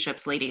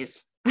relationships,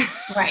 ladies.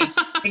 Right.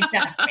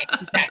 Exactly.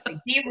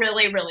 Be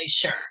really, really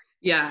sure.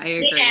 Yeah, I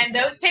agree. And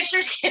those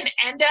pictures can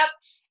end up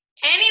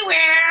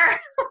anywhere.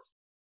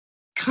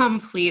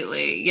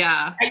 Completely.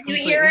 Yeah. And you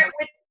hear it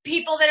with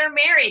people that are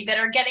married, that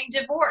are getting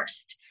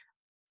divorced.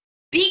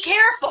 Be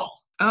careful.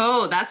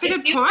 Oh, that's a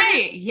good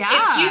point.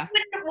 Yeah. If you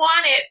wouldn't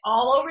want it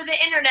all over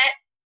the internet,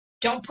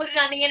 don't put it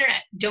on the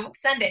internet. Don't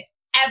send it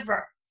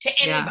ever to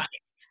anybody.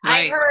 Yeah.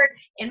 Right. I've heard,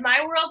 in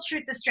my world,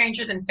 truth is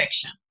stranger than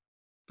fiction.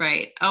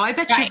 Right. Oh, I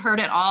bet you've heard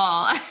it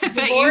all.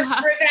 Divorce,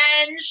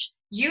 revenge,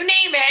 you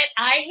name it.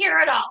 I hear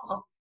it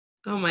all.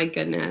 Oh my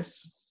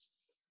goodness.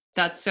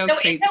 That's so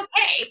crazy. It's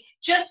okay.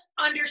 Just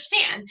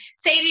understand.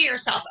 Say to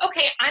yourself,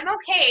 okay, I'm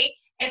okay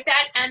if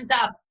that ends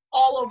up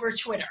all over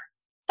Twitter.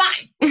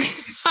 Fine.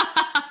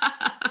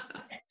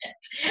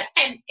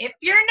 And if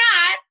you're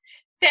not,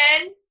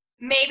 then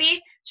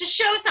maybe just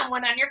show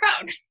someone on your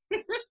phone.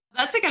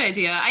 That's a good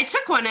idea. I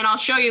took one and I'll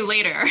show you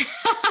later.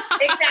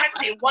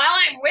 Exactly. While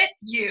I'm with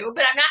you,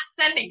 but I'm not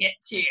sending it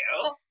to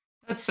you.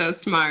 That's so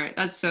smart.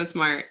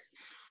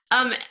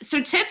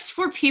 So tips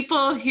for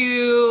people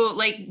who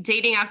like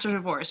dating after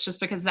divorce, just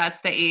because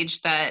that's the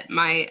age that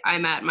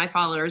my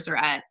followers are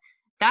at.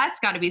 That's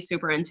got to be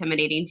super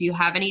intimidating. Do you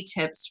have any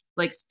tips,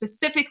 like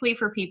specifically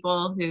for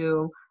people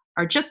who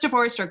are just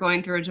divorced or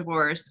going through a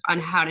divorce, on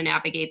how to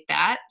navigate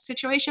that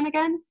situation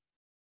again?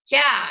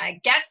 Yeah,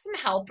 get some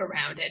help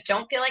around it.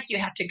 Don't feel like you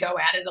have to go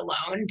at it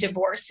alone.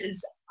 Divorce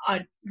is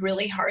a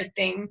really hard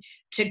thing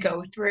to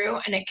go through,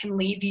 and it can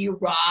leave you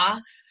raw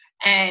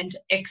and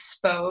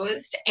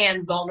exposed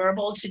and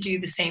vulnerable to do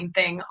the same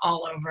thing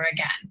all over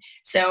again.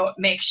 So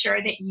make sure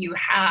that you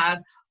have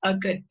a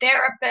good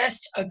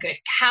therapist, a good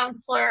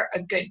counselor,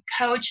 a good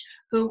coach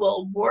who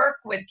will work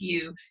with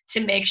you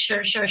to make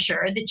sure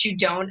that you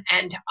don't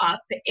end up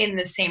in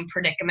the same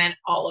predicament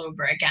all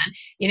over again.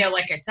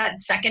 Like I said,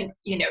 second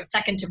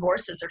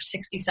divorces are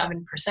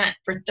 67%.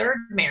 For third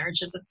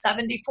marriages, it's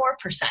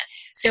 74%.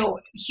 So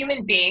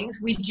human beings,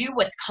 we do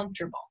what's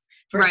comfortable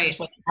versus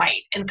what's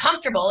right. And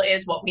comfortable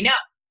is what we know,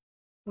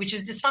 which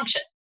is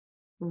dysfunction.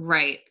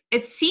 Right.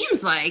 It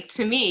seems like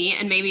to me,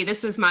 and maybe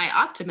this is my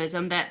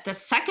optimism, that the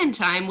second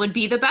time would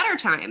be the better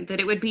time,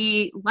 that it would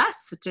be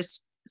less,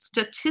 just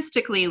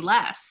statistically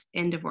less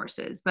in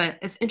divorces. But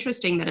it's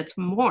interesting that it's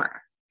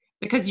more,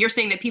 because you're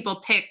saying that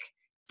people pick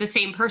the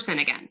same person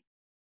again.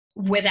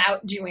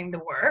 Without doing the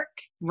work.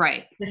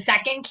 Right. The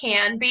second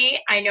can be.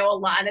 I know a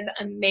lot of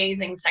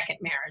amazing second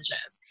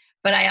marriages,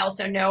 but I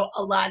also know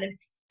a lot of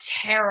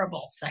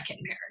terrible second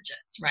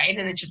marriages, right?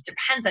 And it just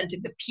depends on,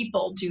 did the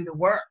people do the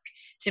work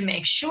to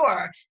make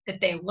sure that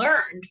they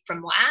learned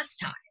from last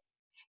time?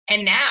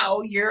 And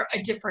now you're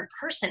a different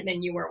person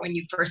than you were when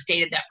you first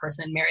dated that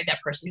person and married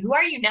that person. Who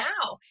are you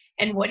now?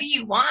 And what do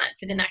you want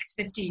for the next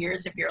 50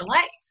 years of your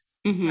life,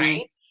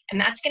 right? And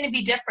that's going to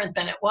be different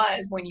than it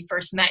was when you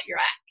first met your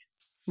ex.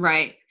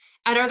 Right.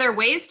 And are there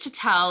ways to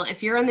tell,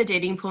 if you're in the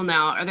dating pool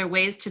now, are there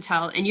ways to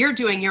tell, and you're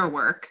doing your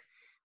work,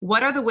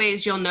 what are the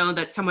ways you'll know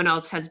that someone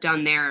else has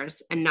done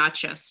theirs and not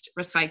just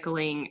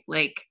recycling,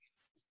 like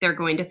they're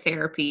going to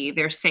therapy,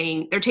 they're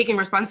saying they're taking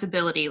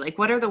responsibility? Like,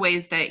 what are the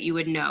ways that you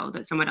would know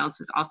that someone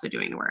else is also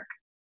doing the work?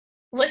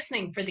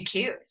 Listening for the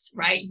cues,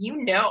 right?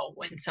 You know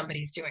when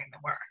somebody's doing the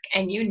work,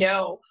 and you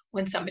know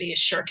when somebody is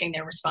shirking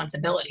their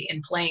responsibility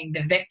and playing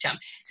the victim.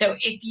 So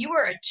if you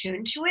are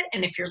attuned to it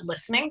and if you're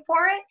listening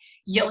for it,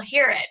 you'll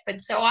hear it.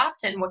 But so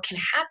often what can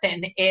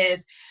happen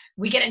is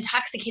we get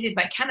intoxicated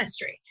by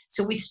chemistry.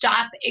 So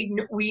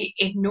we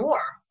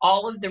ignore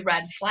all of the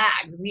red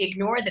flags. We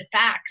ignore the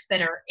facts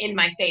that are in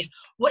my face.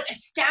 What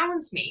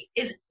astounds me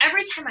is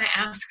every time I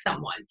ask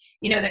someone,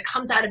 that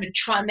comes out of a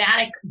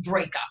traumatic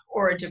breakup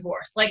or a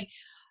divorce, like,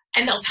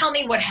 and they'll tell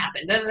me what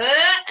happened.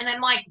 And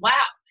I'm like, wow,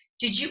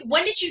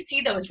 when did you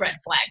see those red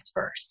flags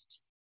first?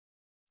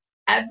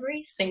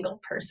 Every single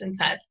person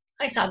says,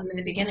 I saw them in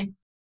the beginning.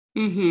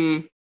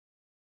 Mm-hmm.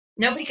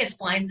 Nobody gets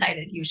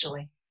blindsided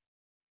usually.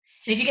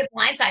 And if you get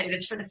blindsided,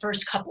 it's for the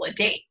first couple of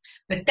dates.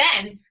 But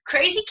then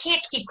crazy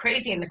can't keep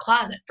crazy in the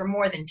closet for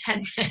more than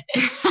 10 minutes.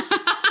 So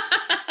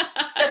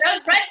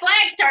those red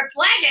flags start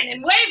flagging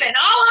and waving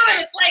all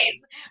over the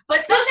place.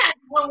 But sometimes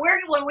when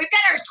we've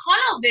got our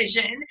tunnel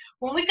vision,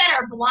 when we've got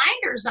our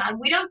blinders on,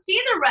 we don't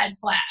see the red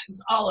flags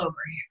all over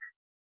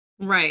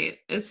here. Right.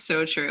 It's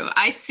so true.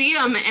 I see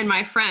them in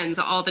my friends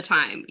all the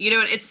time.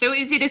 It's so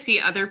easy to see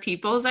other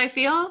people's, I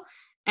feel.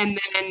 And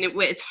then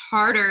it's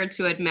harder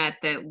to admit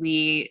that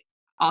we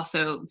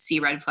also see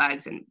red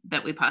flags and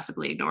that we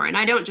possibly ignore. And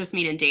I don't just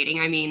mean in dating.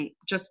 I mean,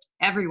 just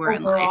everywhere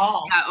in life.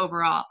 Yeah,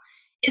 overall.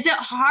 Is it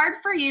hard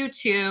for you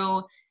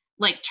to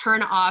like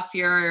turn off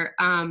your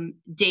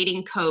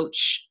dating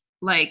coach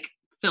like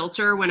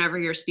filter whenever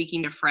you're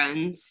speaking to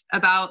friends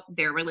about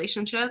their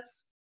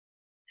relationships?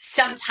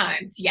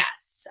 Sometimes,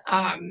 yes.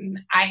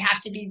 I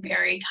have to be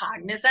very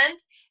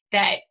cognizant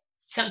that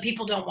some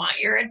people don't want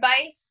your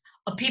advice.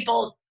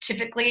 People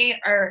typically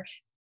are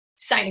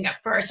signing up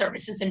for our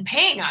services and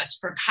paying us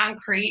for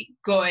concrete,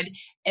 good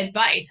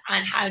advice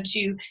on how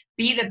to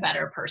be the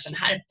better person,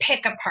 how to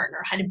pick a partner,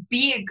 how to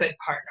be a good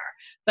partner.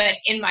 But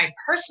in my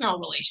personal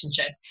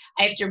relationships,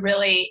 I have to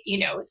really,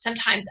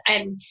 sometimes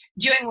I'm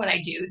doing what I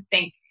do,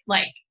 think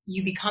like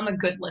you become a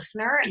good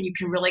listener and you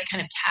can really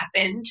kind of tap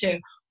into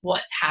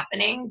what's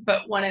happening.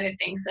 But one of the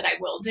things that I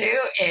will do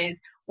is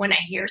when I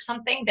hear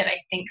something that I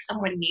think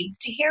someone needs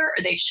to hear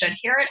or they should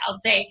hear it, I'll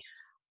say,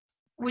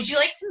 would you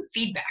like some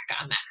feedback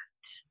on that?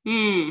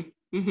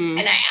 Mm-hmm.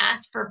 And I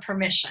ask for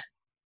permission.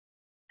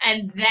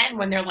 And then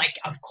when they're like,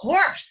 of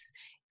course,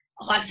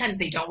 a lot of times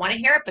they don't want to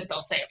hear it, but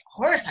they'll say, of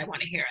course I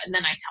want to hear it. And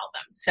then I tell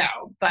them. So,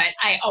 but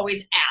I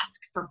always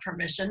ask for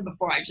permission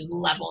before I just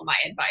level my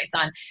advice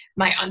on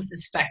my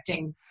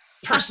unsuspecting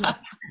personal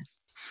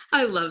friends.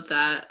 I love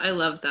that.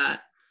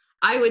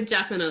 I would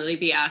definitely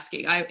be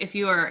asking. I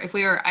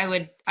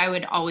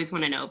would always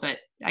want to know, but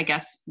I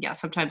guess, yeah,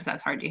 sometimes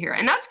that's hard to hear.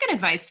 And that's good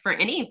advice for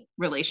any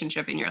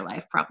relationship in your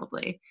life,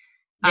 probably.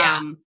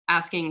 Yeah.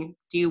 Asking,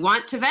 do you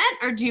want to vent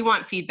or do you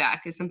want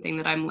feedback is something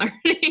that I'm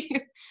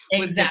learning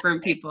with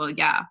different people.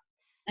 Yeah.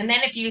 And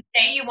then if you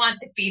say you want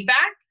the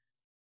feedback,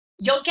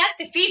 you'll get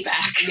the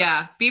feedback.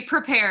 Yeah. Be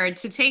prepared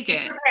to take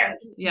it. Prepared.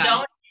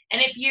 Yeah.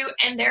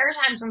 And there are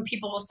times when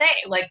people will say,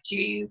 like, do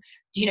you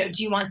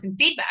want some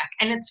feedback?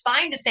 And it's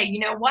fine to say, you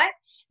know what?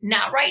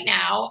 Not right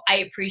now. I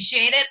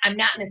appreciate it. I'm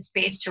not in a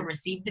space to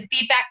receive the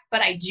feedback,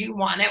 but I do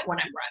want it when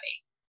I'm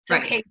ready. It's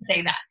okay to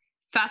say that.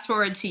 Fast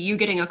forward to you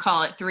getting a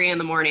call at 3 a.m.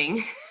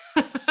 Remember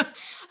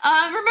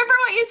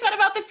what you said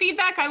about the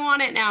feedback? I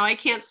want it now. I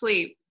can't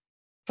sleep.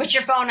 Put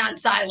your phone on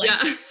silent.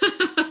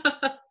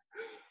 Yeah.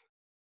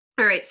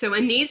 All right. So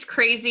in these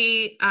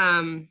crazy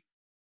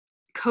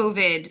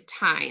COVID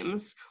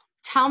times,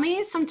 tell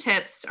me some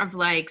tips of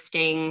like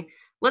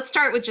let's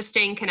start with just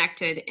staying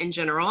connected in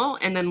general,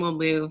 and then we'll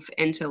move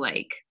into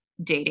like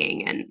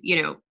dating and,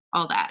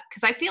 all that.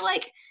 Because I feel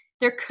like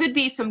there could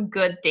be some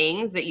good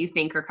things that you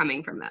think are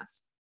coming from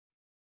this.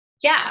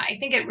 Yeah, I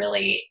think it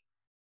really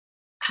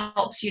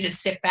helps you to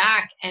sit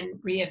back and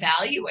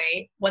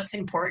reevaluate what's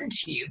important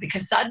to you,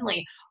 because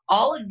suddenly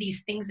all of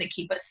these things that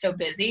keep us so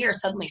busy are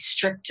suddenly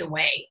stripped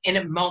away in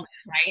a moment,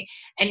 right?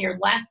 And you're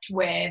left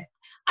with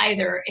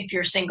either, if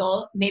you're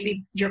single,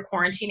 maybe you're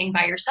quarantining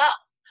by yourself,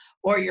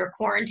 or you're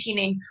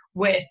quarantining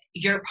with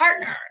your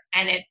partner,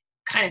 and it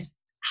kind of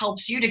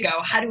helps you to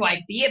go, how do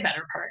I be a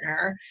better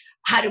partner?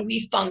 How do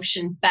we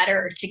function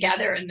better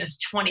together in this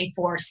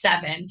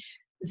 24/7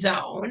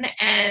 zone?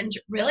 And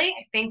really,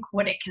 I think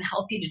what it can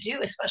help you to do,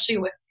 especially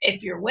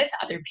if you're with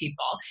other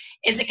people,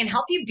 is it can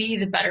help you be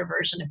the better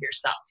version of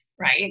yourself,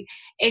 right?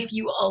 If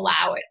you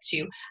allow it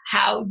to.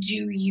 How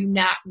do you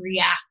not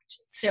react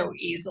so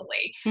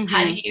easily? Mm-hmm.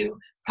 How do you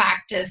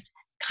practice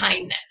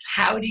kindness?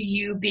 How do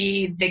you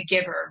be the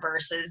giver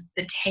versus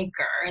the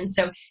taker? And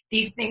so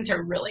these things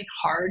are really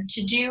hard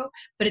to do,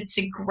 but it's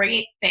a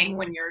great thing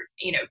when you're,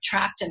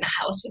 trapped in the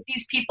house with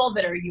these people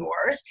that are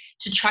yours,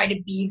 to try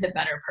to be the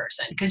better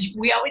person, because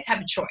we always have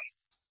a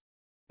choice.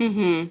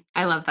 Mm-hmm.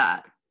 I love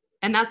that.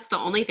 And that's the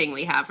only thing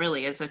we have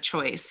really is a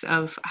choice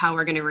of how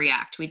we're going to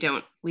react. We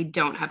don't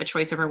have a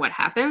choice over what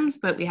happens,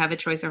 but we have a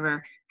choice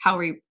over how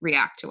we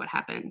react to what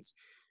happens.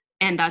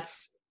 And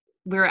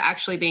we're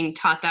actually being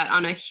taught that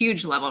on a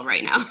huge level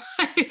right now.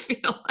 I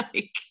feel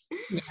like.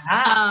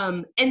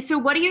 Yeah. And so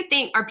what do you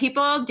think? Are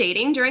people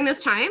dating during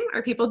this time?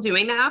 Are people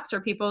doing the apps?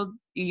 Are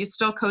you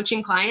still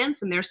coaching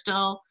clients and they're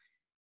still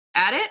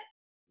at it?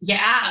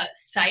 Yeah,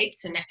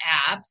 sites and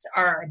apps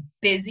are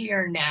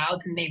busier now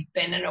than they've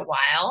been in a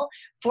while.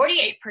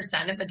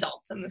 48% of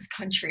adults in this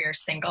country are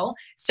single.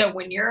 So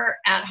when you're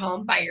at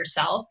home by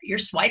yourself, you're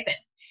swiping,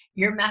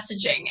 you're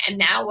messaging. And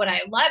now what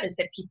I love is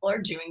that people are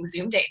doing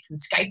Zoom dates and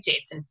Skype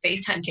dates and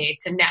FaceTime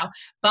dates. And now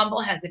Bumble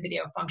has a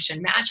video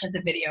function, Match has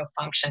a video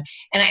function.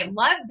 And I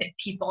love that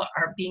people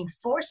are being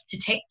forced to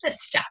take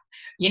this step,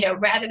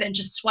 rather than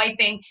just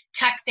swiping,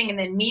 texting, and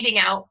then meeting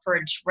out for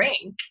a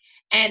drink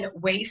and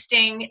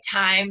wasting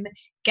time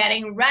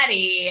getting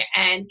ready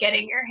and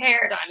getting your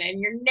hair done and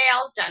your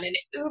nails done and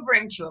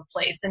Ubering to a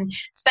place and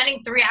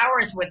spending 3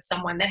 hours with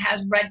someone that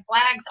has red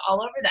flags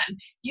all over them.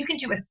 You can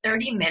do a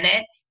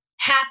 30-minute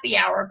happy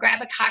hour,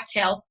 grab a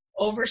cocktail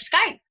over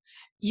Skype.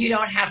 You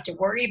don't have to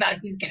worry about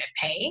who's going to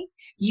pay.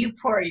 You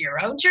pour your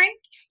own drink.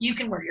 You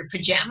can wear your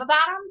pajama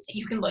bottoms.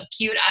 You can look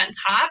cute on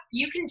top.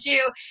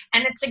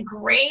 And it's a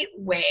great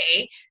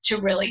way to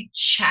really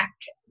check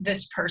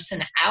this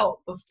person out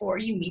before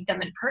you meet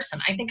them in person.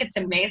 I think it's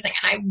amazing.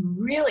 And I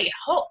really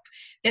hope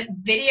that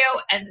video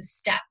as a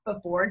step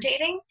before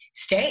dating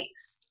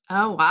stays.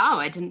 Oh, wow.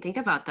 I didn't think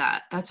about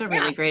that. That's a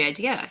really great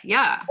idea.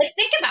 Yeah. Like,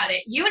 think about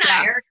it. You and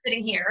I are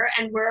sitting here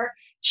and we're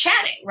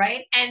chatting,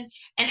 right? And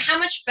how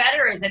much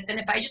better is it than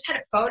if I just had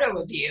a photo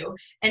of you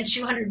and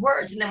 200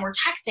 words and then we're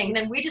texting and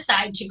then we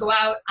decide to go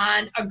out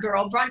on a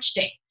girl brunch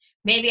date.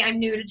 Maybe I'm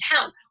new to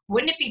town.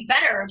 Wouldn't it be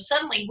better if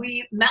suddenly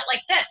we met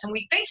like this and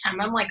we FaceTime?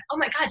 I'm like, oh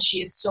my God,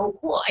 she is so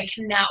cool. I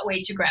cannot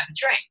wait to grab a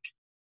drink.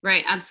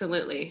 Right.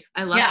 Absolutely.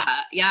 I love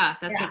that. Yeah.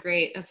 That's a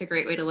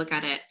great way to look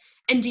at it.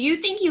 And do you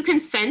think you can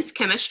sense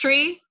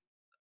chemistry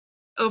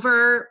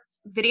over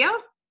video?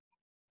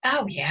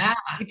 Oh yeah.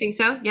 You think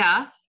so?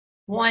 Yeah.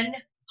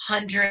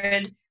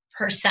 100%,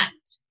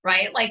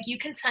 right? Like you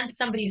can sense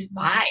somebody's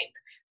vibe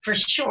for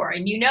sure.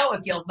 And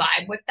if you'll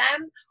vibe with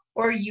them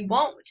or you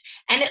won't.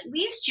 And at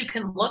least you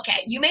can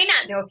you may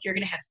not know if you're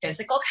going to have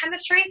physical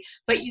chemistry,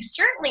 but you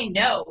certainly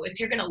know if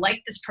you're going to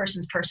like this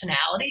person's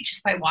personality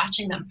just by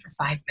watching them for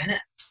 5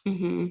 minutes.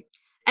 Mm-hmm.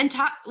 And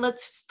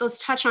let's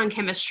touch on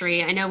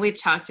chemistry. I know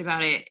we've talked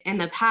about it in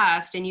the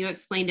past and you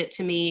explained it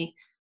to me.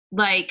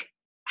 Like,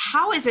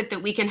 how is it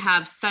that we can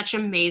have such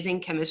amazing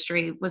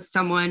chemistry with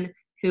someone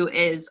who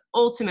is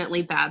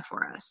ultimately bad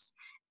for us?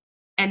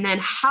 And then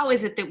how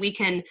is it that we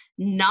can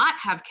not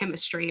have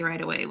chemistry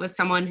right away with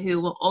someone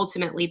who will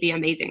ultimately be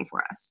amazing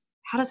for us?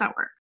 How does that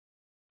work?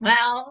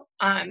 Well,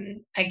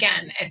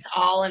 again, it's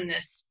all in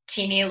this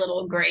teeny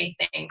little gray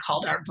thing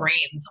called our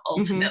brains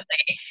ultimately.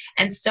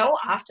 Mm-hmm. And so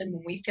often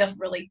when we feel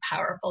really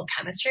powerful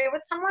chemistry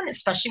with someone,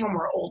 especially when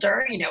we're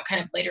older,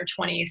 kind of later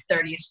 20s,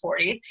 30s,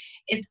 40s,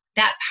 it's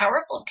that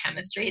powerful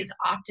chemistry is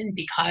often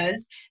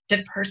because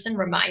the person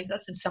reminds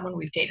us of someone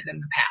we've dated in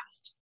the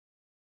past.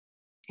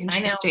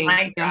 Interesting. I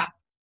know, mic drop.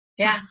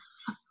 Yeah.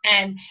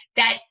 And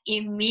that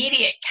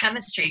immediate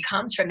chemistry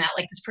comes from that.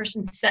 Like this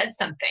person says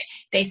something,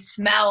 they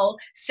smell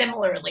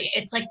similarly.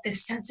 It's like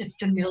this sense of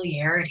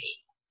familiarity.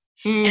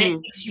 And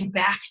it takes you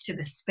back to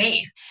the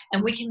space.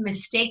 And we can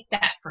mistake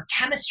that for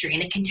chemistry.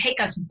 And it can take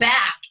us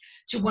back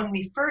to when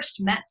we first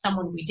met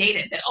someone we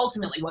dated that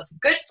ultimately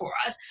wasn't good for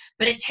us.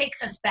 But it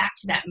takes us back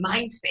to that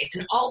mind space.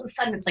 And all of a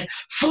sudden it's like,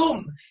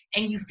 boom.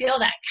 And you feel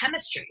that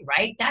chemistry,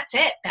 right? That's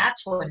it.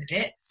 That's what it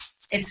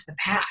is. It's the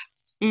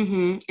past.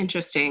 Mm-hmm.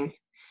 Interesting.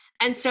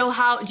 And so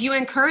how do you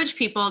encourage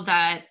people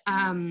that,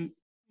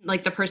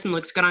 like the person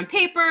looks good on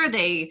paper,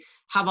 they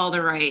have all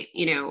the right,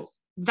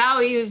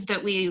 values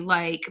that we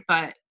like,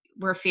 but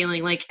we're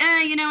feeling like,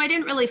 I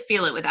didn't really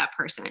feel it with that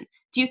person.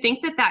 Do you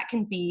think that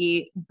can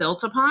be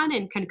built upon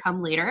and can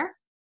come later?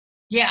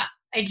 Yeah,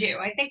 I do.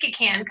 I think it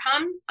can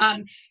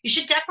come. You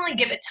should definitely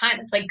give it time.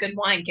 It's like good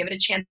wine. Give it a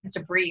chance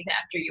to breathe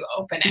after you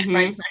open it,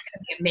 right? It's not going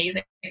to be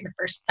amazing the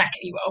first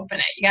second you open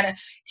it. You got to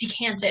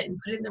decant it and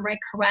put it in the right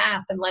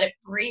carafe and let it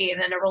breathe.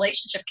 And a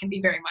relationship can be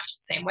very much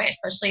the same way,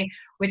 especially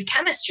with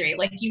chemistry.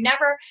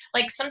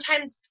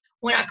 Sometimes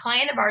when a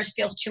client of ours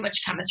feels too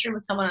much chemistry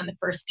with someone on the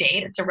first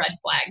date, it's a red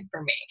flag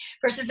for me.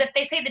 Versus if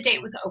they say the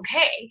date was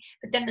okay,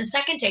 but then the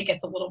second date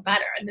gets a little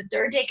better and the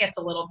third date gets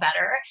a little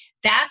better,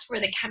 that's where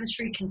the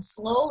chemistry can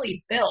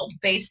slowly build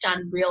based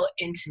on real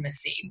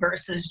intimacy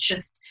versus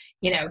just,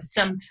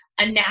 some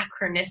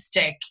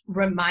anachronistic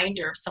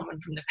reminder of someone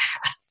from the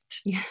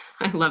past. Yeah,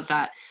 I love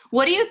that.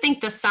 What do you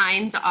think the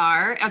signs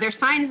are? Are there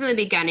signs in the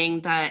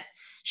beginning that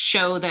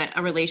show that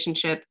a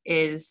relationship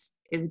is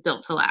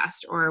built to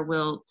last or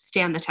will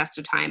stand the test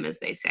of time, as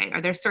they say?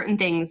 Are there certain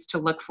things to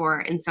look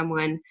for in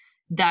someone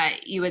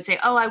that you would say,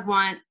 oh, I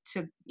want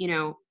to,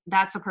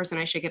 that's a person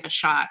I should give a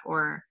shot,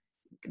 or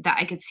that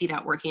I could see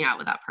that working out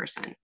with that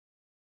person?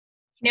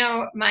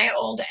 My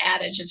old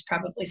adage is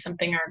probably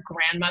something our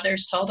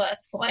grandmothers told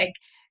us, like,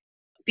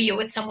 be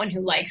with someone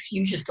who likes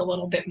you just a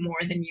little bit more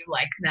than you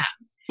like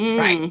them,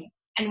 right? Mm,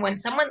 And when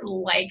someone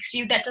likes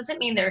you, that doesn't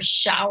mean they're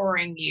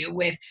showering you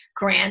with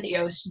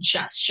grandiose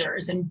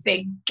gestures and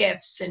big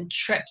gifts and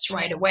trips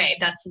right away.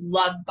 That's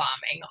love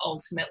bombing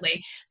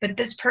ultimately. But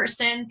this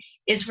person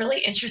is really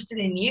interested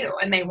in you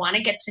and they want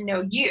to get to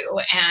know you.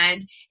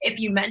 And if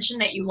you mention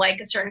that you like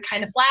a certain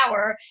kind of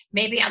flower,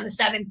 maybe on the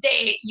seventh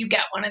date, you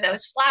get one of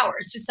those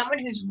flowers. So someone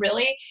who's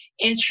really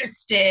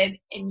interested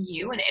in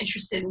you and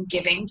interested in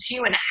giving to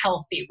you in a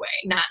healthy way,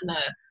 not in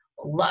a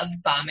love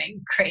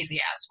bombing, crazy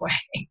ass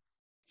way.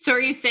 so are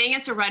you saying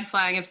it's a red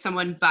flag if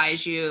someone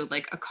buys you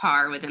like a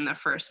car within the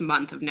first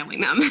month of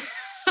knowing them?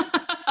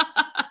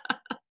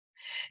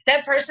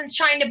 That person's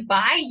trying to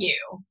buy you,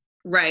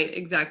 Right,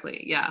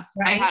 exactly. Yeah.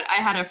 right?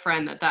 I had a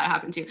friend that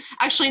happened to.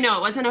 Actually, no,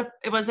 it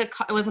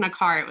wasn't a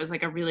car. It was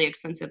like a really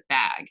expensive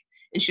bag.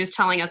 And she was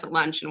telling us at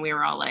lunch and we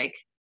were all like,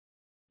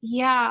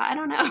 "Yeah, I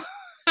don't know.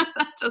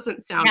 That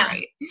doesn't sound Yeah,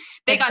 right."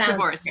 They it got sounds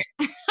divorced.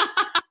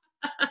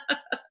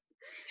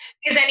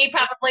 because then he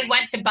probably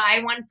went to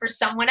buy one for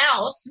someone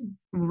else.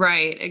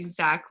 Right,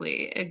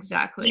 exactly. You know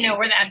Exactly.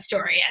 where that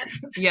story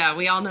ends. Yeah,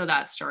 we all know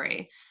that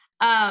story.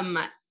 Um,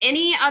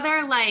 any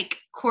other like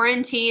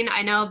quarantine?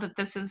 I know that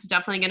this is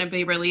definitely going to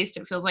be released.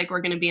 It feels like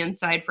we're going to be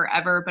inside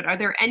forever, but are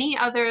there any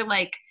other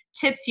like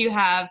tips you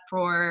have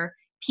for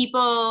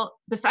people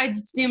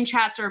besides Zoom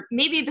chats, or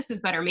maybe this is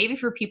better, maybe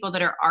for people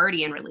that are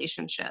already in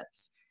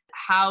relationships,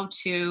 how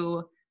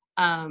to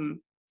um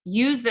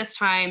use this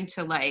time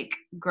to like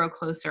grow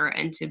closer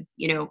and to,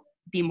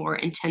 be more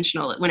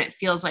intentional when it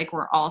feels like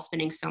we're all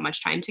spending so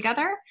much time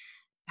together?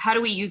 How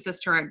do we use this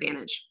to our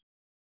advantage?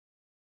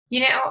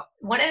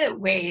 One of the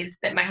ways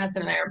that my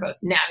husband and I are both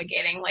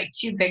navigating like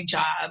two big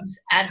jobs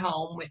at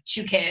home with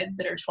two kids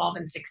that are 12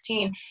 and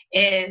 16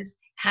 is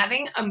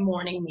having a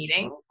morning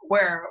meeting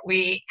where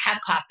we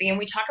have coffee and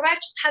we talk about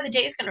just how the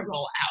day is going to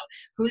roll out,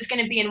 who's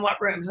going to be in what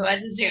room, who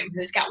has a Zoom,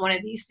 who's got one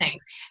of these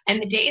things.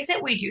 And the days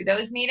that we do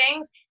those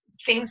meetings,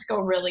 things go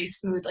really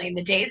smoothly. And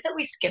the days that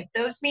we skip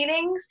those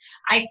meetings,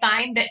 I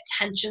find that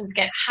tensions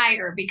get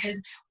higher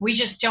because we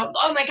just don't,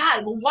 oh my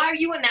God, well, why are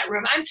you in that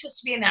room? I'm supposed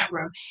to be in that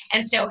room.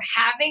 And so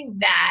having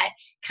that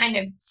kind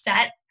of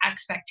set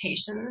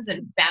expectations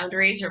and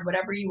boundaries or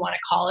whatever you want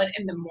to call it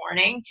in the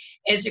morning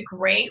is a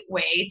great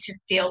way to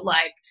feel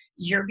like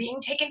you're being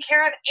taken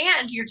care of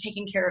and you're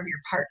taking care of your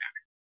partner.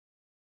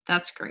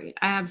 That's great.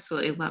 I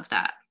absolutely love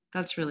that.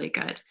 That's really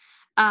good.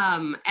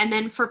 And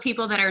then for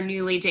people that are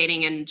newly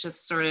dating and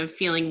just sort of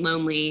feeling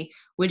lonely,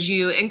 would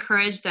you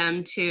encourage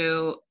them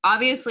to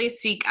obviously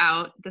seek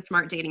out the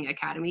Smart Dating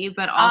Academy,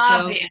 but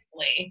also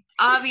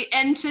Obviously.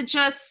 and to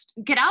just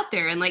get out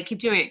there and like keep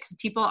doing it because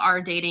people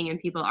are dating and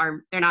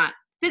they're not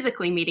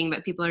physically meeting,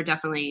 but people are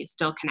definitely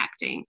still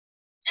connecting.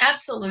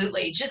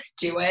 Absolutely. Just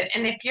do it.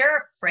 And if you're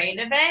afraid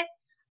of it,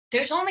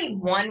 there's only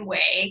one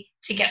way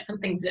to get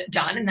something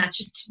done, and that's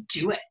just to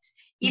do it.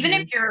 Even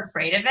if Mhm. you're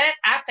afraid of it,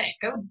 F it,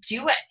 go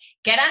do it.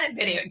 Get on a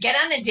video, get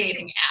on a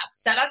dating app,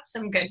 set up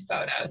some good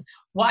photos.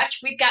 Watch,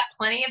 we've got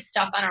plenty of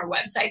stuff on our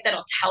website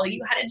that'll tell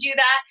you how to do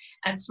that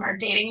at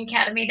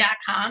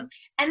smartdatingacademy.com.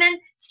 And then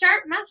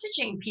start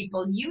messaging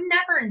people. You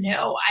never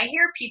know. I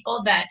hear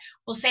people that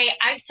will say,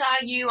 I saw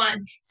you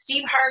on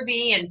Steve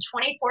Harvey in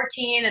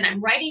 2014, and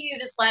I'm writing you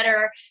this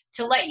letter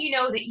to let you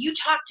know that you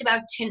talked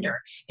about Tinder.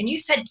 And you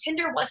said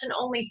Tinder wasn't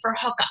only for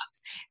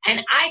hookups.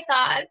 And I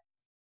thought,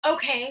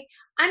 okay,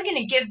 I'm going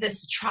to give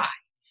this a try.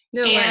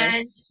 No way.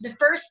 And the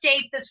first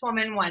date this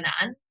woman went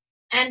on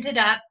ended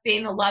up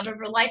being the love of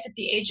her life at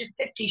the age of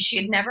 50. She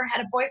had never had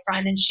a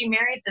boyfriend and she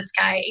married this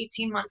guy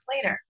 18 months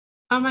later.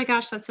 Oh my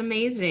gosh, that's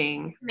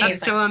amazing. That's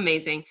Amazing. so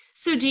amazing.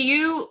 So do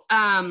you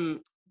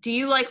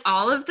like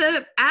all of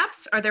the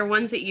apps? Are there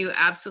ones that you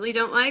absolutely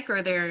don't like? Or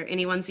are there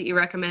any ones that you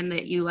recommend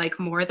that you like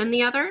more than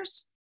the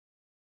others?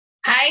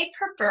 I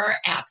prefer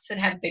apps that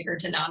have bigger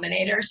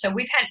denominators. So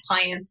we've had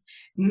clients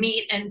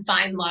meet and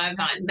find love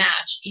on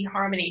Match,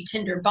 eHarmony,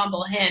 Tinder,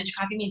 Bumble, Hinge,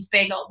 Coffee Meets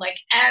Bagel, like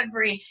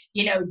every,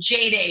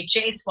 JDate,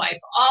 JSwipe,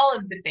 all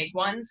of the big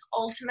ones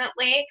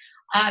ultimately.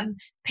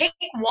 Pick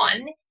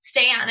one,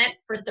 stay on it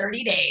for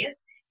 30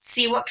 days,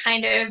 see what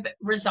kind of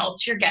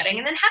results you're getting,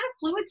 and then have a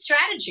fluid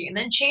strategy and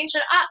then change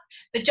it up.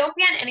 But don't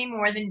be on any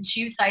more than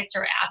two sites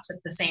or apps at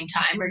the same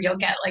time, or you'll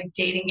get like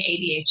dating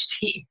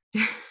ADHD.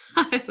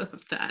 I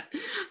love that.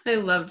 I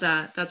love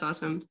that. That's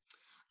awesome.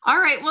 All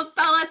right. Well,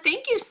 Bella,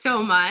 thank you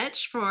so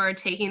much for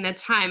taking the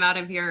time out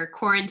of your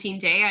quarantine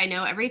day. I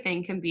know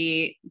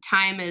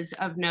time is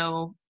of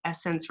no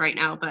essence right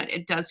now, but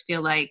it does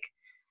feel like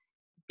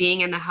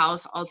being in the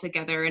house all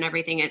together and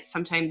everything, it's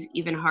sometimes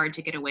even hard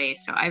to get away.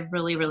 So I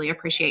really, really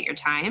appreciate your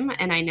time.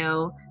 And I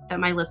know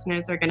that my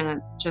listeners are going to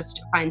just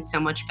find so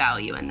much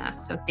value in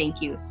this. So thank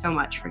you so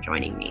much for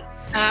joining me.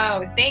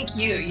 Oh, thank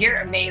you. You're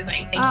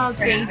amazing. Thank Oh, you for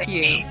thank having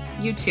you. me.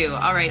 You too.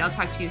 All right. I'll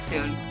talk to you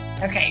soon.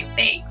 Okay,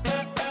 thanks.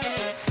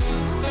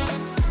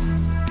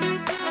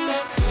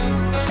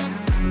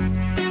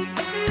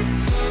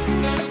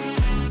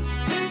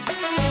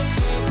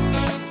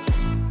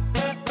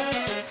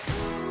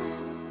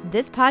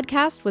 This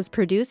podcast was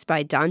produced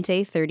by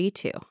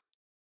Dante32.